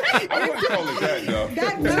wouldn't call it that, though.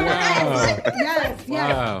 Yes.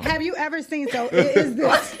 Wow. Have you ever seen? So it is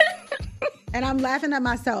this. And I'm laughing at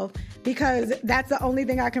myself because that's the only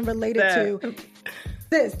thing I can relate it to.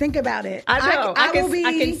 Sis, think about it. I know. I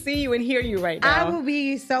can see you and hear you right now. I will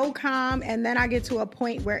be so calm, and then I get to a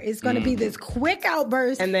point where it's going to be this quick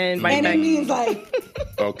outburst, and then it means like,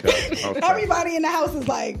 okay. Everybody in the house is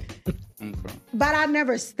like, but I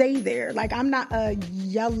never stay there. Like I'm not a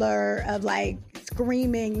yeller of like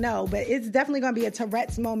screaming. No, but it's definitely going to be a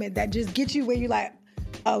Tourette's moment that just gets you where you're like,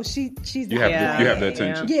 oh, she's you have the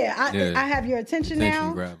attention. Yeah, I have your attention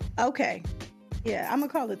now. Grab. Okay. Yeah, I'm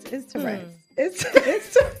gonna call it. It's Tourette's. It's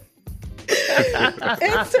Tourette's.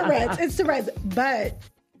 It's Tourette's. But,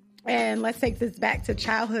 and let's take this back to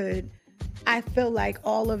childhood. I feel like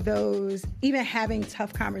all of those, even having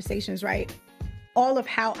tough conversations, right? All of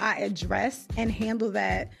how I address and handle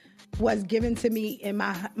that was given to me in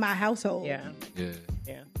my household. Yeah.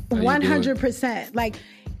 100%. Like.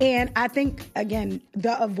 And I think, again,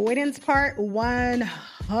 the avoidance part,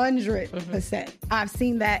 100%. I've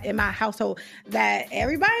seen that in my household, that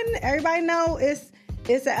everybody know it's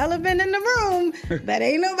an elephant in the room, that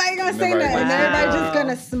ain't nobody gonna say nothing. Wow. Everybody's just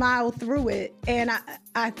gonna smile through it. And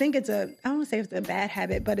I think I don't want to say it's a bad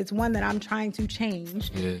habit, but it's one that I'm trying to change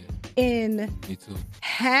in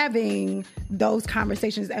having those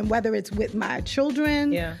conversations. And whether it's with my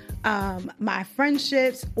children, my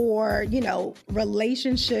friendships, or,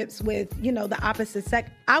 relationships with, the opposite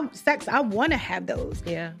sex, I want to have those.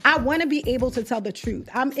 Yeah. I want to be able to tell the truth.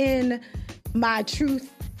 I'm in my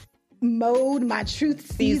truth mode, my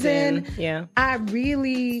truth season. Yeah. I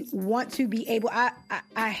really want to be able,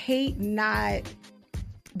 I hate not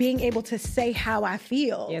being able to say how I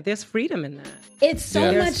feel. Yeah, there's freedom in that. It's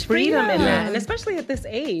so much freedom in that. And especially at this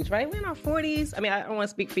age, right? We're in our 40s. I mean, I don't want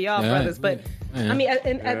to speak for y'all brothers, but I mean,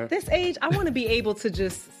 at this age, I want to be able to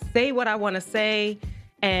just say what I want to say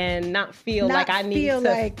and not feel like I need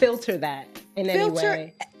to filter that in any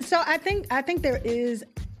way. So I think there is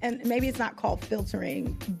and maybe it's not called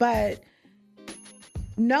filtering, but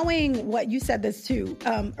knowing what you said this too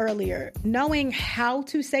earlier, knowing how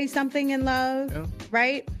to say something in love,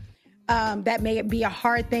 right? That may be a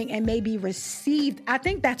hard thing and may be received. I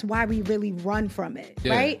think that's why we really run from it,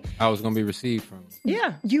 right? How it's going to be received from.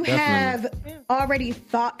 Yeah. You have already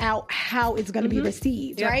thought out how it's going to be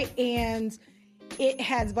received, right? And it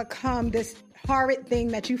has become this horrid thing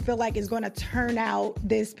that you feel like is going to turn out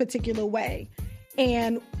this particular way.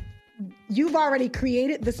 And you've already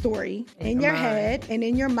created the story in your head and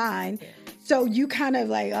in your mind. Yeah. So you kind of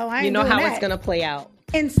like, oh, I ain't doing how that. It's going to play out.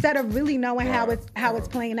 Instead of really knowing how it's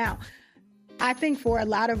playing out. I think for a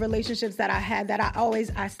lot of relationships that I had that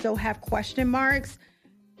I still have question marks.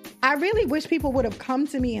 I really wish people would have come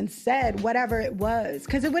to me and said whatever it was,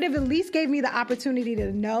 because it would have at least gave me the opportunity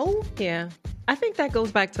to know. Yeah. I think that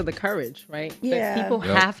goes back to the courage, right? Yeah. That people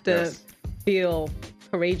have to feel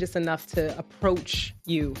courageous enough to approach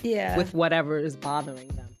you with whatever is bothering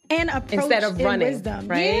them. And approach instead of running, wisdom.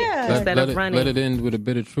 right? Yeah. Instead of running. Let it end with a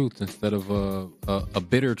bitter truth instead of a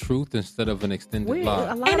bitter truth instead of an extended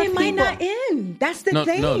lie. And it might not end. That's the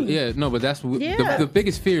thing. But that's the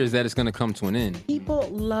biggest fear is that it's going to come to an end. People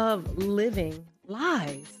love living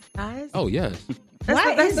lies, guys. Oh, yes.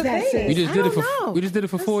 Why is that? We just did it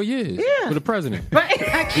for 4 years with the president. Right.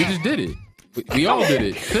 We just did it. We all did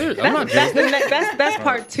it. Seriously, I'm not joking. That's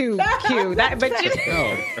part 2, Q.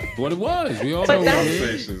 What it was. We all know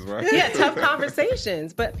conversations, right? Yeah, tough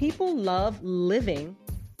conversations. But people love living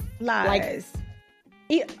lies.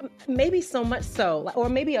 Maybe so much so, or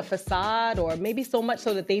maybe a facade, or maybe so much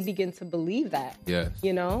so that they begin to believe that. Yes.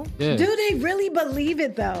 You know? Yeah. Do they really believe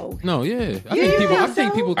it though? No, yeah. I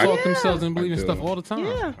think people talk themselves and believe in stuff all the time.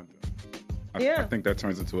 Yeah. I think that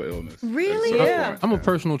turns into an illness. Really? Yeah. I'm a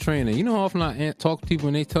personal trainer. You know how often I talk to people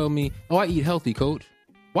and they tell me, "Oh, I eat healthy, coach."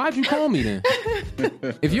 Why'd you call me then?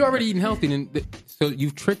 If you're already eating healthy, then so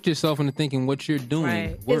you've tricked yourself into thinking what you're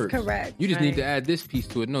doing works. It's correct. You just need to add this piece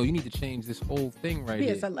to it. No, you need to change this whole thing right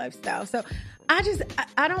here. It's a lifestyle. So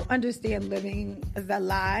I don't understand living as a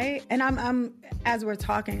lie. And I'm as we're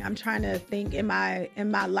talking, I'm trying to think in my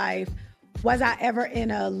life, was I ever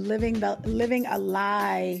in a living a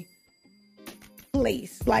lie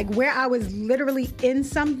place, like where I was literally in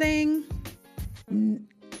something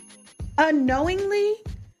unknowingly,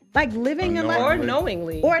 like living a lie, or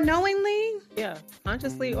knowingly, yeah,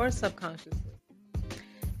 consciously or subconsciously.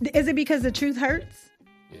 Is it because the truth hurts?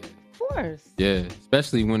 Yeah. Of course. Yeah,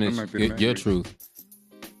 especially when it's your truth.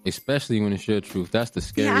 Especially when it's your truth. That's the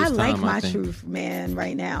scariest time, I like I my think. Truth, man,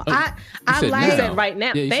 right now. Oh, I like You said right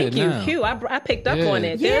now. Yeah, Thank you, now. Q. I picked up on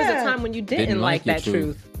it. There's a time when you didn't like that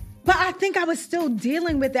truth. But I think I was still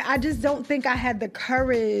dealing with it. I just don't think I had the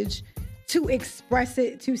courage to express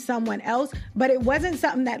it to someone else. But it wasn't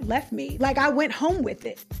something that left me. Like I went home with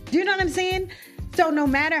it. Do you know what I'm saying? So no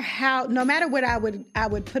matter what I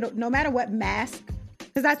would put, no matter what mask,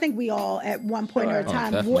 because I think we all at one point or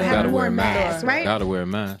time have worn masks, right? Gotta wear a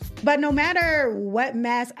mask. But no matter what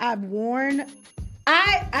mask I've worn,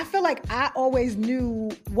 I feel like I always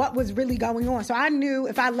knew what was really going on. So I knew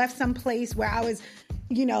if I left some place where I was,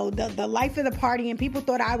 you know, the life of the party and people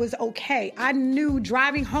thought I was okay, I knew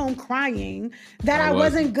driving home crying that I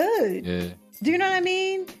wasn't good. Yeah. Do you know what I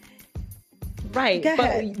mean? Right.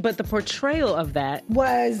 But the portrayal of that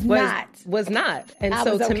was not. And I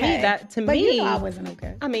so was to okay. me, you know I wasn't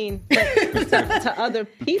okay. I mean, to other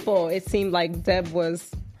people, it seemed like Deb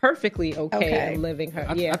was perfectly okay in living her.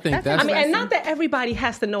 I think that's. I mean, and not that everybody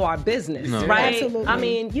has to know our business, right? Absolutely. I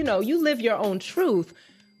mean, you know, you live your own truth,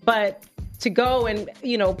 but to go and,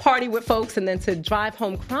 you know, party with folks and then to drive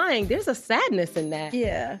home crying, there's a sadness in that.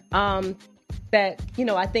 Yeah. That, you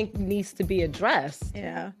know, I think needs to be addressed.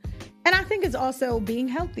 Yeah. And I think it's also being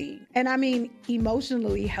healthy. And I mean,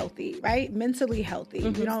 emotionally healthy, right? Mentally healthy.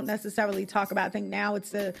 We don't necessarily talk about, I think now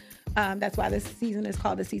it's that's why this season is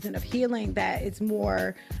called the season of healing, that it's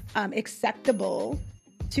more acceptable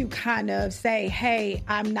to kind of say, hey,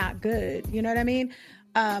 I'm not good. You know what I mean?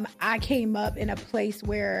 I came up in a place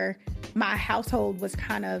where my household was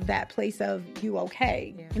kind of that place of you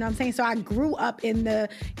okay. Yeah. You know what I'm saying? So I grew up in the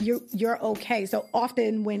you're okay. So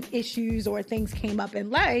often when issues or things came up in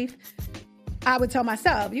life, I would tell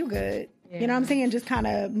myself, you good. Yeah. You know what I'm saying? Just kind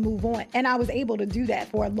of move on. And I was able to do that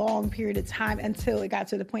for a long period of time until it got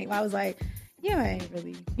to the point where I was like, you're not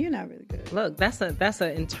really good. Look, that's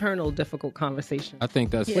an internal difficult conversation. I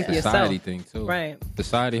think that's a society thing too. Right.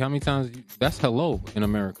 Society, how many times that's hello in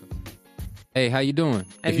America? Hey, how you doing?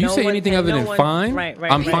 If you say anything other than fine,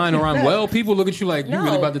 I'm fine or I'm well, people look at you like, you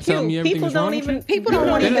really about to tell me everything's wrong with you? People don't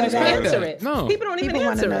want to answer it. No. People don't even want to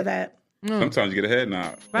answer know it. that. No. Sometimes you get a head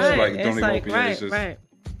nod. Right. It's like, don't even open it. It's just,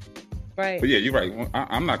 Right. But yeah, you're right.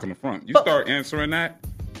 I'm not going to front. You start answering that,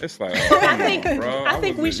 it's like, I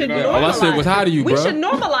think we should normalize. All I said was, how do you, bro? We should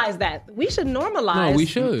normalize that. We should normalize. No, we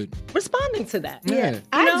should. Responding to that. Yeah.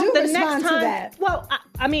 I do respond to that. Well,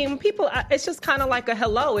 I mean, people, it's just kind of like a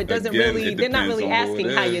hello. It doesn't really, they're not really asking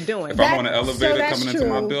how you're doing. If I'm on an elevator coming into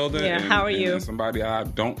my building, how are you? And somebody I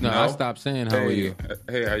don't know. No, I stopped saying, how are you?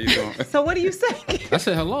 Hey, how you doing? So what do you say? I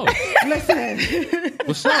said hello. Listen.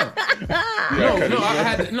 What's up?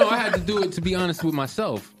 I had to do it to be honest with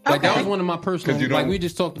myself. Like, that was one of my personal, like, we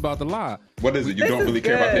just talked about the lie. What is it? You don't really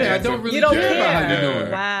care about the answer? I don't really care about how you're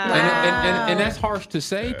doing. Wow. And that's harsh to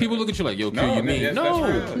say. People look at you like, yo, Q, you mean?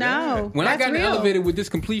 No. When I got in the elevator with this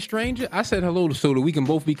complete stranger, I said hello so that we can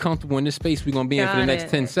both be comfortable in this space we're going to be in for the next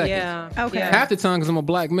 10 seconds. Yeah. Okay. Half the time, because I'm a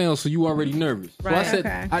black male, so you already nervous. Right. So I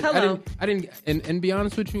said, I didn't, and be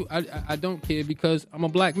honest with you, I don't care because I'm a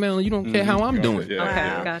black male and you don't care how I'm doing.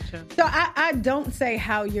 Okay, gotcha. So I don't say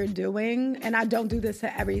how you're doing, and I don't do this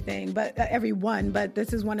to everything, but everyone. But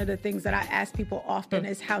this is one of the things that I ask people often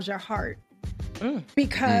is, how's your heart?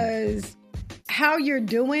 Because how you're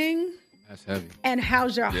doing, that's heavy, and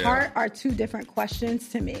how's your heart are two different questions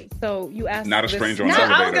to me. So you ask not a stranger on the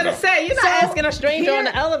elevator. I was gonna say, you're not asking a stranger on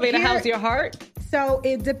the elevator, how's your heart? So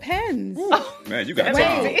it depends. Man, you got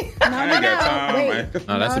time. Wait,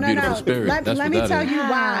 that's a beautiful spirit. Let me tell you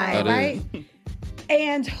why, right?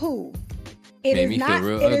 And who? It is not.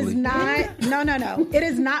 It is not. No. It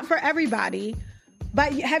is not for everybody.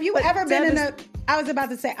 But have you ever been in a? I was about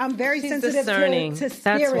to say I'm very sensitive to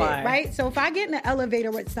spirit, right? So if I get in an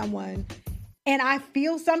elevator with someone and I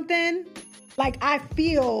feel something, like I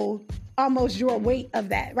feel almost your weight of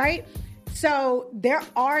that, right? So there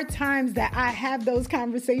are times that I have those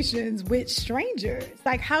conversations with strangers.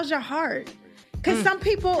 Like, how's your heart? Because some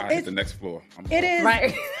people, it's the next floor. It is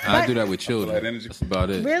right. I do that with children. That's about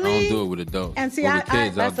it. Really? I don't do it with adults. And see,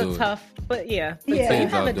 kids, that's a tough. But yeah. So you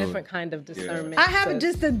have a different kind of discernment. I have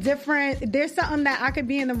just a different. There's something that I could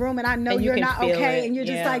be in the room and I know you're not okay, and you're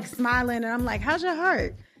just like smiling, and I'm like, how's your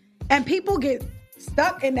heart? And people get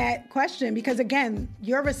stuck in that question because, again,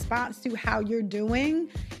 your response to how you're doing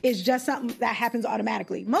is just something that happens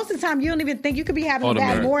automatically. Most of the time, you don't even think you could be having a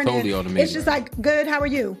bad morning. Totally automatic. It's just like, good, how are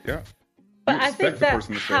you? Yeah. But I think that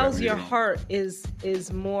how's your heart is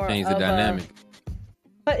more change of the dynamic.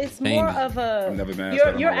 But it's more of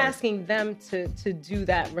a you're asking them to do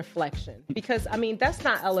that reflection because I mean that's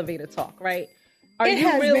not elevator talk, right? Are it you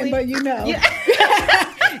has really? Been, but you know,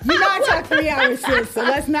 I talk 3 hours, sis, so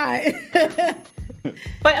let's not.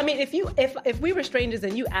 But I mean, if we were strangers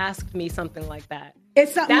and you asked me something like that,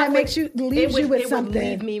 it's something that leaves you with something. It would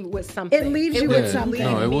leave me with something. It leaves you with something.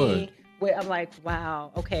 No, it would. Where I'm like,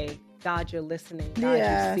 wow, okay, God, you're listening. God,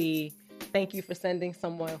 you see. Thank you for sending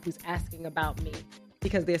someone who's asking about me.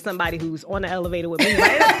 Because there's somebody who's on the elevator with me,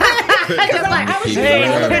 right? I was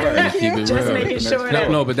just making sure.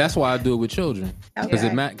 No, but that's why I do it with children. Because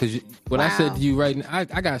what I said to you right now,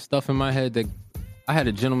 I got stuff in my head that I had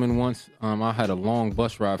a gentleman once. I had a long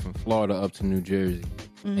bus ride from Florida up to New Jersey,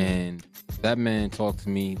 and that man talked to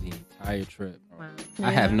me the entire trip. Wow. I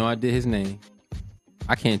have no idea his name.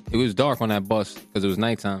 I can't. It was dark on that bus because it was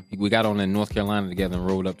nighttime. We got on in North Carolina together and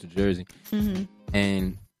rode up to Jersey,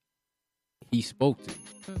 and he spoke to me.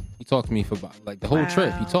 He talked to me for about the whole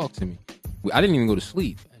trip. He talked to me. I didn't even go to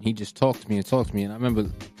sleep, and he just talked to me. And I remember,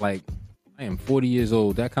 I am 40 years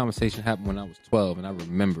old. That conversation happened when I was 12, and I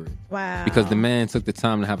remember it. Wow! Because the man took the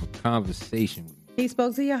time to have a conversation with me. He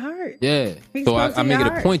spoke to your heart. Yeah. So I make it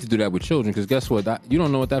a point to do that with children because guess what? You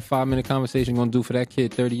don't know what that 5-minute conversation going to do for that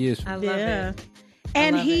kid 30 years from now. I love it.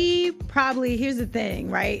 And he probably, here's the thing,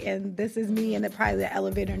 right? And this is me in probably the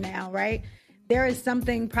elevator now, right? There is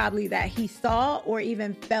something probably that he saw or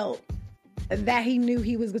even felt that he knew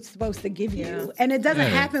he was supposed to give you. And it doesn't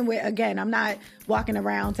happen with, again, I'm not walking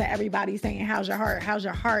around to everybody saying, how's your heart? How's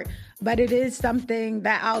your heart? But it is something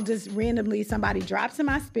that I'll just randomly, somebody drops in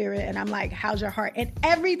my spirit and I'm like, how's your heart? And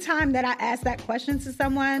every time that I ask that question to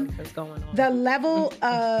someone, the level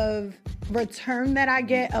of return that I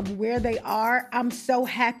get of where they are, I'm so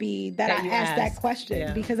happy that I asked that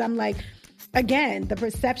question because I'm like, again, the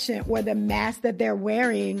perception or the mask that they're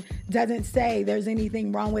wearing doesn't say there's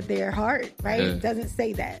anything wrong with their heart, right? Yeah. It doesn't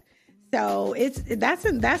say that. So that's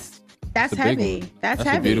heavy. That's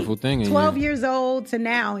heavy. A beautiful thing. 12 years old to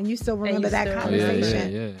now, and you still remember that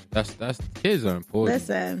conversation. Yeah. That's kids are important.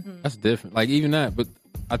 Listen, that's different. Even that, but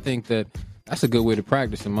I think that's a good way to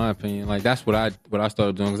practice, in my opinion. That's what I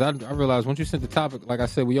started doing because I realized once you sent the topic, like I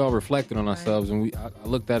said, we all reflected on ourselves, and I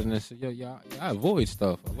looked at it and said, I avoid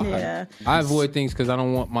stuff a lot. Yeah. I avoid things because I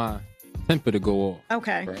don't want my temper to go off.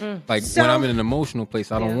 Okay. When I'm in an emotional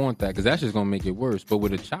place, I don't want that because that's just gonna make it worse. But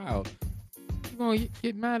with a child, gonna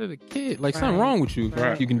get mad at a kid? Like something wrong with you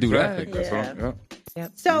if you can do that.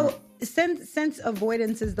 Yep. So since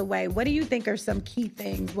avoidance is the way, what do you think are some key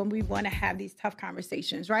things when we want to have these tough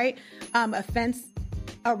conversations, right? Offense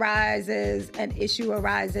arises, an issue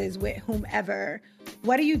arises with whomever.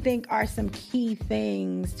 What do you think are some key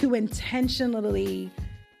things to intentionally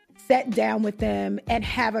sit down with them and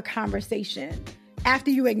have a conversation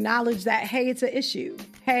after you acknowledge that, hey, it's an issue.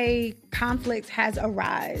 Hey, conflict has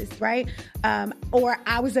arisen, right? Or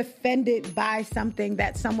I was offended by something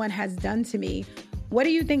that someone has done to me. What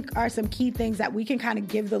do you think are some key things that we can kind of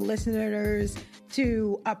give the listeners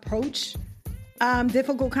to approach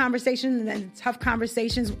difficult conversations and tough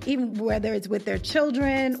conversations, even whether it's with their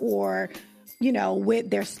children or, with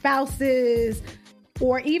their spouses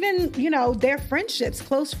or even, their friendships,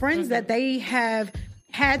 close friends that they have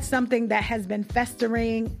had something that has been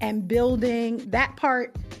festering and building? That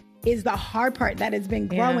part is the hard part that has been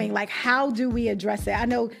growing. Yeah. Like, how do we address it? I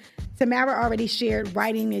know Tamara already shared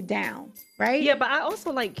writing it down, right? Yeah, but I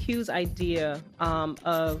also like Q's idea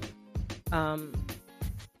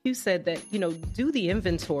Q said that, do the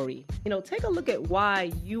inventory. Take a look at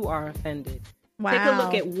why you are offended. Wow. Take a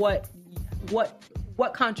look at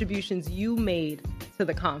what contributions you made to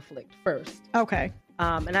the conflict first. Okay.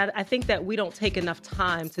 And I think that we don't take enough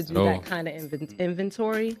time to do that kind of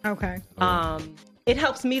inventory. Okay. It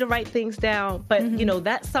helps me to write things down, but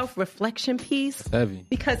that self-reflection piece, heavy.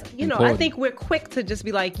 Because I think we're quick to just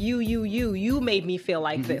be like, you made me feel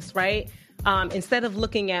like this, right? Instead of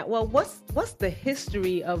looking at, well, what's the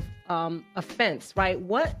history of offense, right?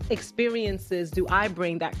 What experiences do I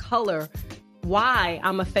bring that color why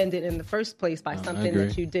I'm offended in the first place by something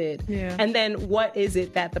that you did? Yeah. And then what is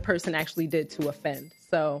it that the person actually did to offend?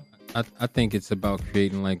 So I think it's about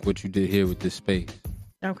creating like what you did here with this space.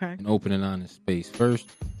 Okay. An open and honest space. First,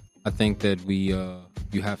 I think that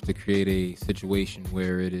you have to create a situation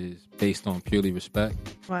where it is based on purely respect.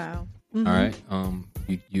 Wow. Mm-hmm. All right.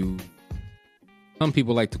 Some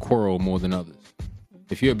people like to quarrel more than others.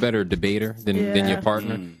 If you're a better debater than your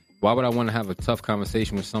partner, why would I want to have a tough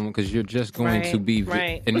conversation with someone? Because you're just going to be.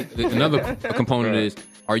 Right. And another component is,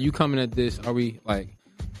 are you coming at this? Are we like?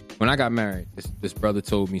 When I got married, this brother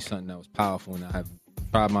told me something that was powerful, and I have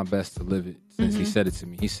tried my best to live it since he said it to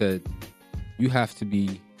me. He said, "You have to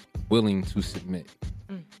be willing to submit."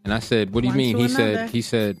 And I said, "What do you mean?" He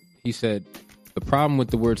said, the problem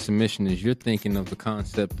with the word submission is you're thinking of the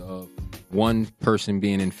concept of one person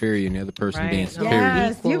being inferior and the other person being superior.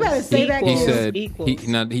 Yes, you better say that. He said,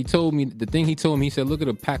 he told me, the thing he told me, he said, look at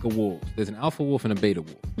a pack of wolves. There's an alpha wolf and a beta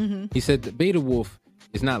wolf. He said the beta wolf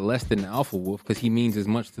is not less than the alpha wolf because he means as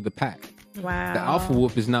much to the pack. Wow. The alpha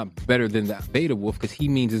wolf is not better than the beta wolf because he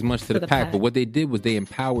means as much to the pack. But what they did was they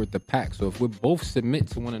empowered the pack. So if we both submit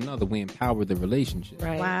to one another, we empower the relationship.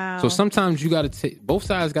 Right. Wow. So sometimes you got to take, both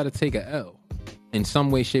sides got to take a L. In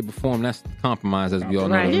some way, shape, or form, that's compromise, as we all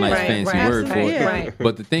know. Right. A nice fancy word for it. Right.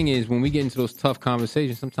 But the thing is, when we get into those tough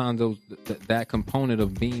conversations, sometimes that component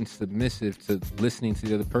of being submissive to listening to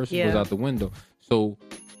the other person goes out the window. So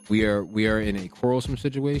we are in a quarrelsome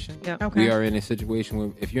situation. Yep. Okay. We are in a situation where,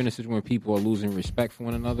 if you're in a situation where people are losing respect for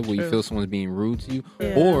one another, where you feel someone's being rude to you,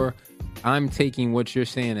 or I'm taking what you're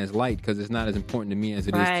saying as light because it's not as important to me as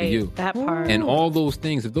it is to you. That part. And all those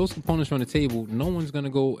things, if those components are on the table, no one's going to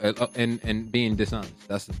go and being dishonest.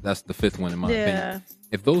 That's the fifth one in my opinion.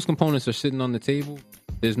 If those components are sitting on the table,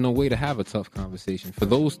 there's no way to have a tough conversation. For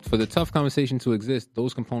the tough conversation to exist,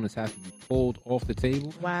 those components have to be pulled off the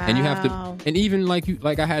table. Wow. And you have to, and even like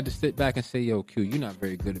I had to sit back and say, yo, Q, you're not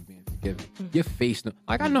very good at being forgiving. Your face,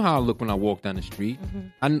 like I know how I look when I walk down the street.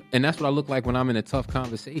 And that's what I look like when I'm in a tough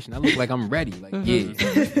conversation. I look like I'm ready. Like, yeah.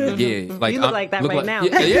 Like, you look like that right now.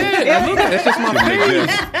 Yeah, that's just my face.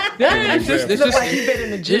 Yeah, it's just like you fit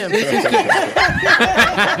in the gym.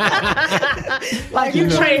 Like you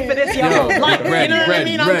trained for this, yo. Like, ready, you know what I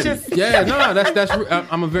mean? ready. That's.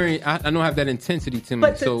 I'm a very. I don't have that intensity to me.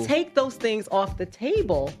 But to take those things off the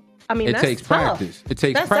table, I mean, it that's takes tough. practice. It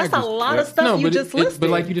takes practice. That's a lot of stuff you just listed. But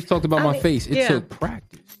like you just talked about my face, it took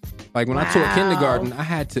practice. Like when I taught kindergarten, I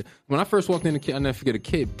had to. When I first walked in, I'll never forget, a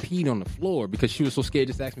kid peed on the floor because she was so scared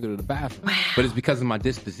just to ask me to go to the bathroom. Wow. But it's because of my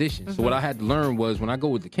disposition. So what I had to learn was when I go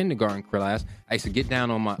with the kindergarten class, I used to get down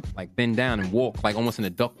on my, like bend down and walk like almost in a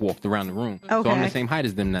duck walk around the room. Okay. So I'm the same height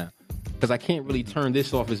as them now. Because I can't really turn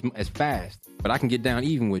this off as fast, but I can get down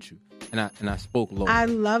even with you. And I spoke lower. I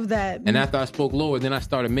love that. And after I spoke lower, then I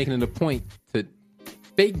started making it a point to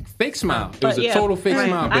fake smile. It was a total fake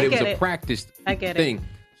smile, but it was a practiced thing.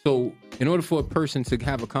 So in order for a person to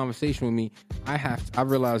have a conversation with me, I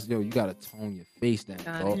realized, yo, you gotta tone your face down,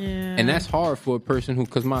 dog. And that's hard for a person who,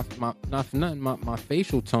 because my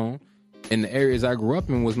facial tone And the areas I grew up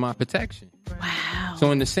in was my protection. Wow.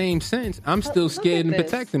 So in the same sense, I'm still scared and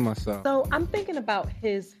protecting myself. So I'm thinking about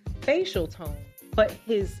his facial tone, but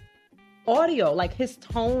his audio, like his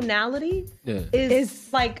tonality,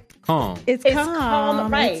 is like calm. It's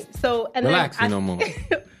calm, right? So and relaxing then no more.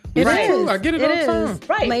 It right. is. I get it all the time.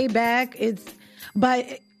 Right. Laid back. And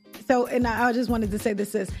I just wanted to say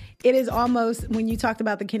this is, it is almost, when you talked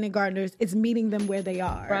about the kindergartners, it's meeting them where they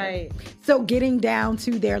are. Right. So getting down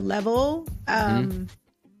to their level,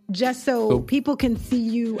 just so people can see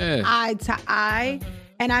you eye to eye. Mm-hmm.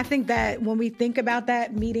 And I think that when we think about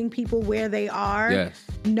that, meeting people where they are,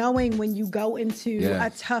 knowing when you go into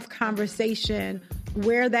a tough conversation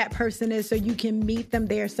where that person is, so you can meet them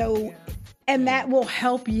there. So, and that will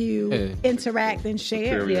help you interact and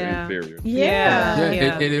share. Inferior.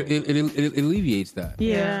 It alleviates that.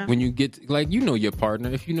 Yeah. When you get, like, you know your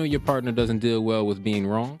partner. If you know your partner doesn't deal well with being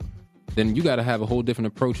wrong, then you got to have a whole different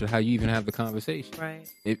approach to how you even have the conversation. Right.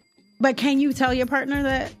 But can you tell your partner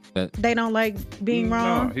that they don't like being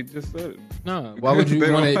wrong? No, he just said it. No. Why would you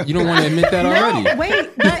want to? You don't want to admit that already. No, wait.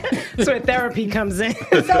 But, That's where therapy comes in.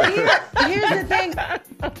 so here's the thing.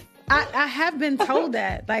 I have been told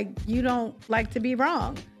that, like, you don't like to be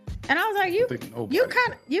wrong. And I was like, you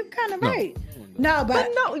kind of right. No, but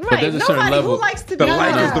there's a certain level. Who likes to The be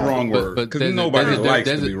like wrong. is the wrong word. Because nobody likes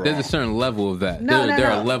to be wrong. There's a certain level of that. No, there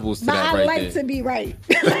are levels to but that I right like there. to be right.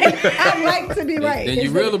 I like to be right. Then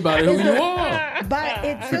you're real about it, who you are. But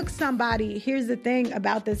it took somebody. Here's the thing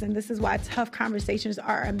about this, and this is why tough conversations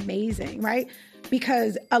are amazing, right?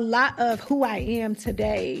 Because a lot of who I am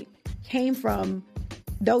today came from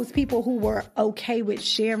those people who were okay with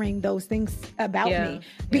sharing those things about me,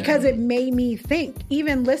 because it made me think.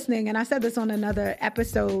 Even listening, and I said this on another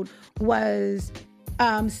episode, was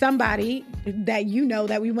somebody that you know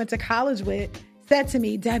that we went to college with said to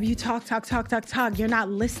me, "Deb, you talk. You're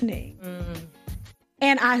not listening."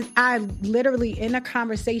 And I literally, in a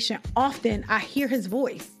conversation, often I hear his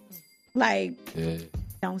voice, like,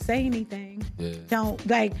 don't say anything. Yeah. Don't,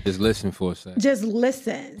 like, just listen for a second. Just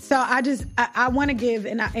listen. So I want to give,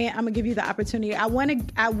 and I'm gonna give you the opportunity. I want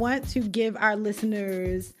to give our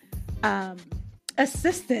listeners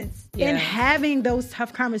assistance in having those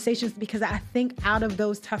tough conversations, because I think out of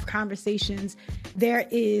those tough conversations there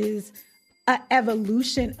is an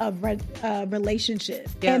evolution of relationship,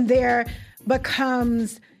 and there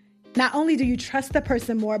becomes. Not only do you trust the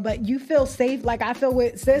person more, but you feel safe. Like I feel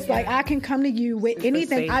with sis, like I can come to you with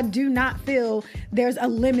anything. I do not feel there's a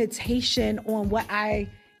limitation on what I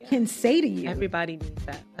can say to you. Everybody needs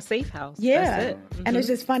that. A safe house. Yeah. That's it. Mm-hmm. And it's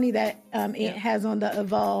just funny that Aunt has on the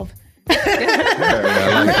Evolve. I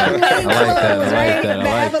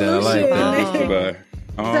like that.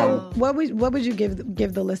 So what would you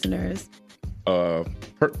give the listeners?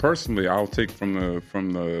 Personally, I'll take from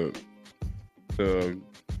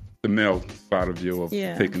the male side of you of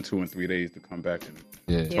taking 2 and 3 days to come back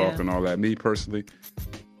and talk and all that. Me personally,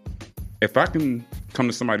 if I can come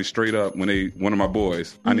to somebody straight up when one of my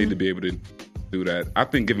boys, I need to be able to do that. I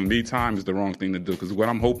think giving me time is the wrong thing to do, because what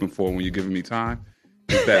I'm hoping for when you're giving me time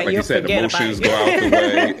is that, like you said, emotions go out the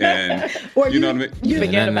way, and you know what I mean. You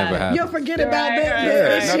forget about it. You'll forget about that.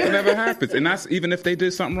 Yeah, nothing ever happens, and that's even if they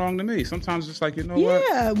did something wrong to me. Sometimes it's like, you know what?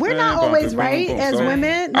 Yeah, we're not always right as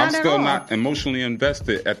women. I'm still not emotionally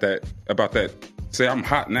invested about that. Say I'm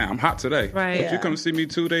hot now. I'm hot today. Right. But you come see me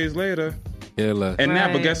 2 days later. Care less. And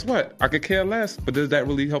now, but guess what? I could care less. But does that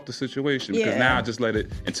really help the situation? Because now I just let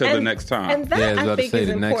it until the next time. And that, I think, is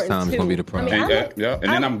the next time is gonna be the problem. And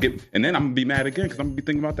then I'm gonna be mad again, because I'm gonna be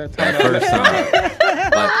thinking about that time. First time.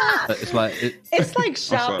 It's like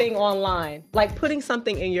shopping online, like putting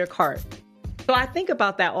something in your cart. So I think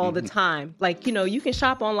about that all the time. Like, you can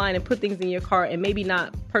shop online and put things in your cart and maybe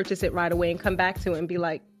not purchase it right away and come back to it and be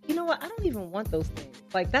like, you know what? I don't even want those things.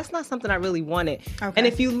 Like, that's not something I really wanted. Okay. And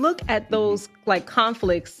if you look at those like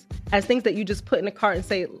conflicts as things that you just put in a cart and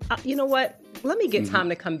say, you know what? Let me get time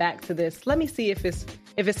to come back to this. Let me see if it's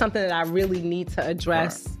something that I really need to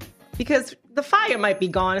address. Right. Because the fire might be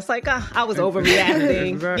gone. It's like, I was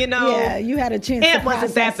overreacting, Yeah, you had a chance. It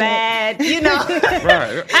wasn't that bad,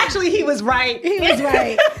 Right. Actually, he was right. He was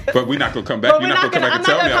right. But we're not going to come back. You're not going to come back and tell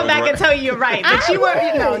me I was right. I'm not going to come back and tell you you're right. But you were,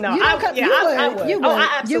 I would. You would.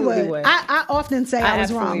 I absolutely would. I often say I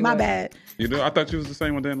was wrong. My bad. You know, I thought you was the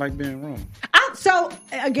same one that didn't like being wrong. So,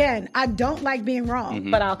 again, I don't like being wrong.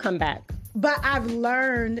 But I'll come back. But I've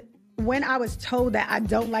learned, when I was told that I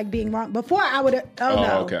don't like being wrong, before I would have,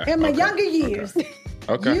 in my younger years,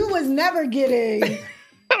 you was never getting,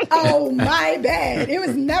 my bad. It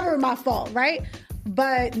was never my fault, right?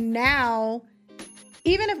 But now,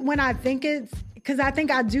 even when I think because I think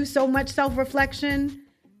I do so much self-reflection,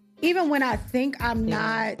 even when I think I'm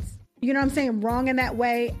not, you know what I'm saying, wrong in that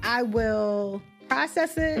way, I will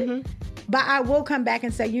process it. But I will come back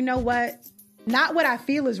and say, you know what? Not what I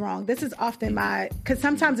feel is wrong. This is often because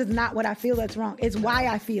sometimes it's not what I feel that's wrong. It's why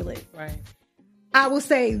I feel it. Right. I will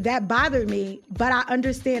say that bothered me, but I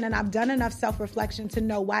understand and I've done enough self-reflection to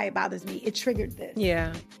know why it bothers me. It triggered this.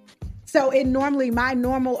 Yeah. So my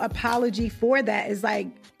normal apology for that is like,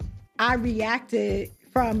 I reacted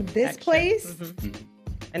from this place.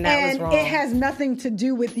 And that was wrong. It has nothing to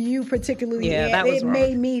do with you particularly. Yeah, that was it wrong.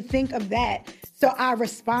 made me think of that. So I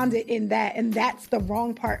responded in that, and that's the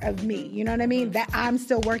wrong part of me. You know what I mean? That I'm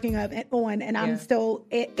still working on, and I'm still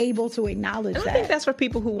able to acknowledge that. I think that's for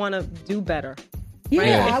people who want to do better.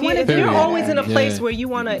 Yeah, right? If you're always in a place where you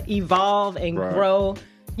want to evolve and grow,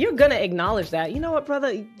 you're going to acknowledge that. You know what,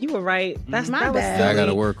 brother? You were right. That was silly. I got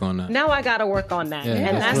to work on that. Now I got to work on that.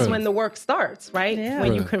 And that's when the work starts, right? Yeah.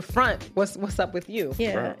 When you confront what's up with you.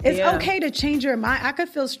 Yeah. It's okay to change your mind. I could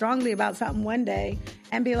feel strongly about something one day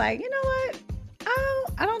and be like, you know what?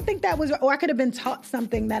 I don't think that was, or I could have been taught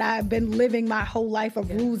something that I've been living my whole life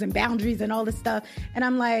of rules and boundaries and all this stuff. And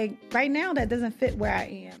I'm like, right now that doesn't fit where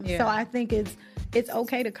I am. Yeah. So I think it's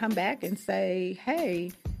okay to come back and say,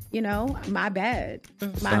 hey, you know, my bad.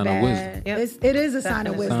 My bad. Yep. It is a sign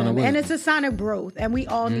of wisdom. And it's a sign of growth. And we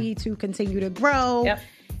all need to continue to grow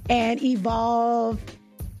and evolve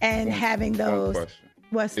and having those.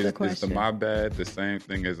 What's the question? Is the my bad the same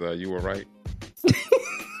thing as you were right?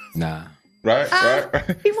 Nah. Right?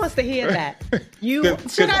 He wants to hear that. You're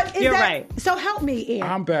right. So help me, Ian.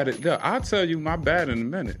 I'm bad at that. I'll tell you my bad in a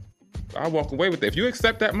minute. I'll walk away with it. If you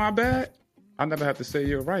accept that my bad, I never have to say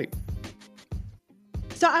you're right.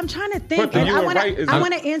 So I'm trying to think. I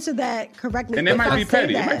want to answer that correctly. And it might be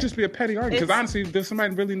petty. It might just be a petty argument. Because honestly, does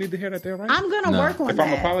somebody really need to hear that they're right? I'm going to work on that. If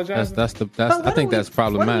I'm apologizing? I think that's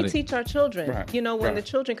problematic. What do we teach our children? Right. You know, when the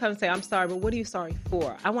children come and say, I'm sorry, but what are you sorry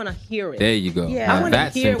for? I want to hear it. There you go. Yeah. I want to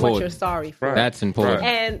hear what you're sorry for. Right. That's important.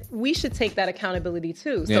 And we should take that accountability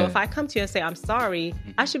too. So if I come to you and say, I'm sorry,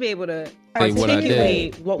 I should be able to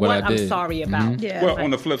articulate what I'm sorry about. Mm-hmm. Yeah. Well,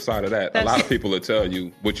 on the flip side of that, a lot of people will tell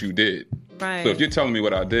you what you did. Right. So if you're telling me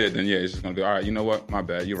what I did, then it's just going to be, all right, you know what? My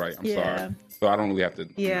bad. You're right. I'm sorry. So I don't really have to.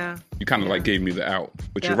 Yeah. You kind of like gave me the out.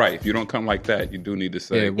 But you're right. If you don't come like that, you do need to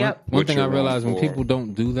say. One thing I realize when people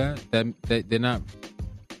don't do that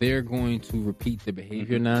they're going to repeat the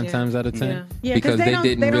behavior 9 times out of 10 because they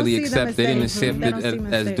didn't really accept. They didn't accept it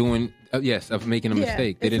as doing. Of making a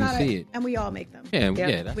mistake. They didn't see it. And we all make them.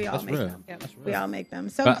 We all make them. That's real. We all make them.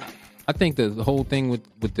 So but I think the whole thing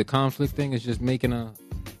with the conflict thing is just making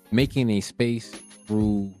a space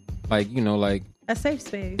through, like, you know, like a safe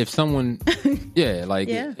space. If someone,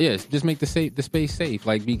 just make the space safe.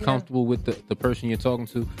 Like, be comfortable with the person you're talking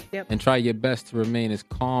to, and try your best to remain as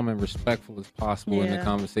calm and respectful as possible in the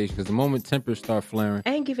conversation. Because the moment tempers start flaring,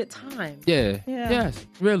 and give it time. Yes,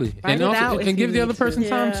 really, and also give the other person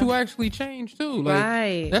time to actually change too.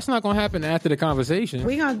 Like, that's not going to happen after the conversation.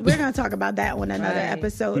 We're gonna talk about that on another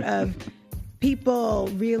episode of people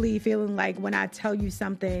really feeling like when I tell you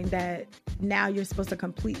something that now you're supposed to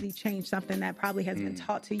completely change something that probably has been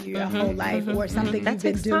taught to you your whole life, or something you've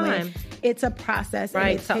been doing. Time. It's a process,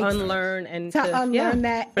 right? To unlearn and to unlearn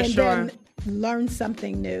that, and then learn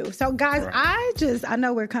something new. So, guys, I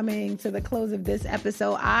know we're coming to the close of this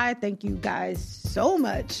episode. I thank you guys so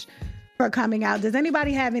much for coming out. Does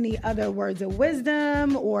anybody have any other words of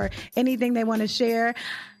wisdom or anything they want to share?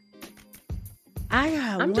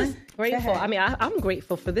 I'm just grateful. I mean, I'm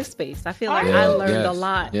grateful for this space. I feel like I learned a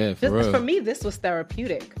lot. Yeah, for me, this was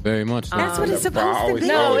therapeutic. Very much so. That's what it's supposed to be.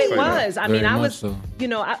 No, it was. I mean, I was, so. you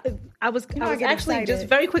know, I was actually, just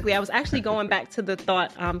very quickly, I was actually going back to the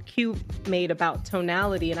thought Q made about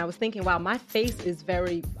tonality. And I was thinking, wow, my face is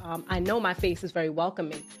very, I know my face is very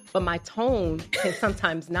welcoming, but my tone can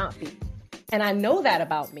sometimes not be. And I know that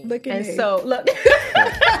about me. Look at me. So, look.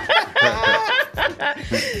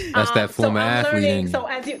 That's that former athlete.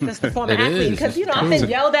 That's the former athlete. Because, you know, I've been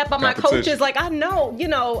yelled at by my coaches. Like, I know, you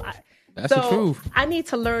know. That's the truth. I need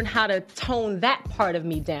to learn how to tone that part of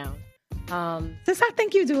me down. Sis, I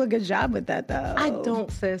think you do a good job with that, though. I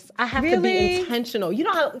don't, sis. I have to be intentional. You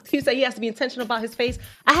know how Q say he has to be intentional about his face?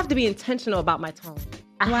 I have to be intentional about my tone.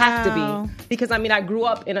 I have to be. Because, I mean, I grew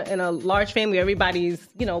up in a large family. Everybody's,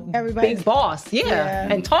 you know, big boss. Yeah.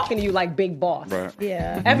 And talking to you like big boss. Right.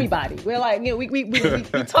 Yeah. Everybody. We're like, you know, we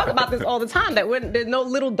talk about this all the time, that there's no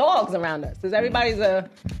little dogs around us. Because everybody's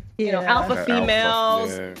you know, alpha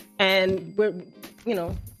females. And we're, you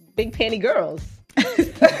know, big panty girls. No,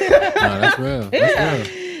 that's real. That's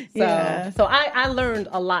real. So I learned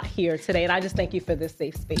a lot here today, and I just thank you for this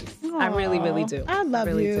safe space. I really, really do. I love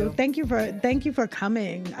really you. Do. Thank you for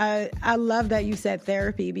coming. I love that you said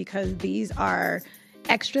therapy, because these are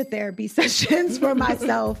extra therapy sessions for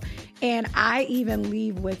myself, and I even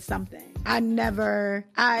leave with something.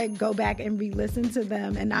 I go back and re-listen to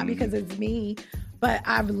them, and not because it's me, but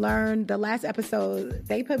I've learned the last episode,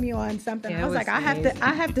 they put me on something. I was like, amazing.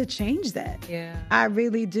 I have to change that. Yeah. I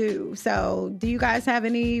really do. So do you guys have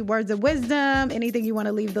any words of wisdom? Anything you want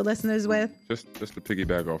to leave the listeners with? Just to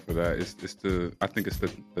piggyback off of that, I think it's the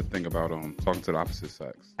thing about talking to the opposite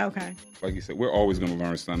sex. Okay. Like you said, we're always going to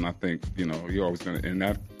learn something. I think, you're always going to, and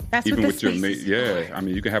that's even what with your mate. Yeah. I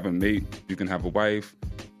mean, you can have a mate, you can have a wife.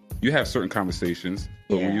 You have certain conversations,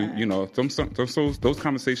 but when those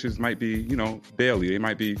conversations might be, daily. They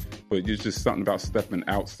might be, but it's just something about stepping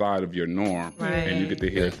outside of your norm, and you get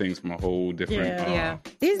to hear things from a whole different.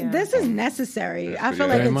 This is necessary. I feel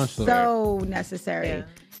like it's so necessary. Yeah.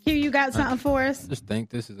 Q, you got something for us? I just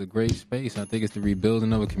think this is a great space. I think it's the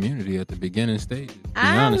rebuilding of a community at the beginning stage.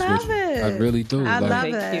 I love it. I really do. I love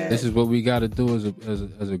it. This is what we got to do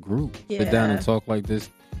as a group. Sit down and talk like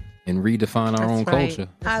this. And redefine our own culture.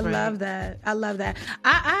 I love that. I love that.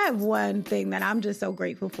 I have one thing that I'm just so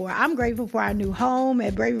grateful for. I'm grateful for our new home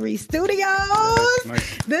at Bravery Studios.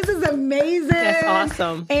 Nice. This is amazing. That's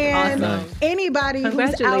awesome. And anybody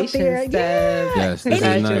who's out there, yes,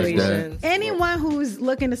 congratulations. Anyone who's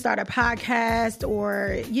looking to start a podcast,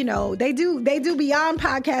 or they do beyond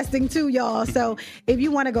podcasting too, y'all. So if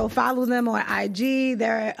you want to go follow them on IG,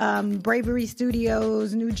 they're Bravery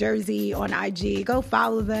Studios, New Jersey on IG. Go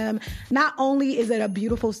follow them. Not only is it a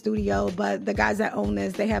beautiful studio, but the guys that own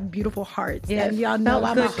this, they have beautiful hearts. Yeah, and y'all know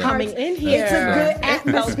I'm a heart. Coming in here. It's a good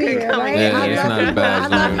atmosphere, right? I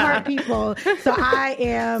love heart people. So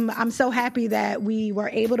I'm so happy that we were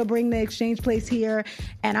able to bring the Exchange Place here,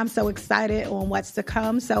 and I'm so excited on what's to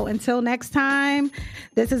come. So until next time,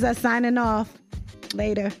 this is us signing off.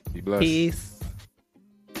 Later. Be blessed. Peace.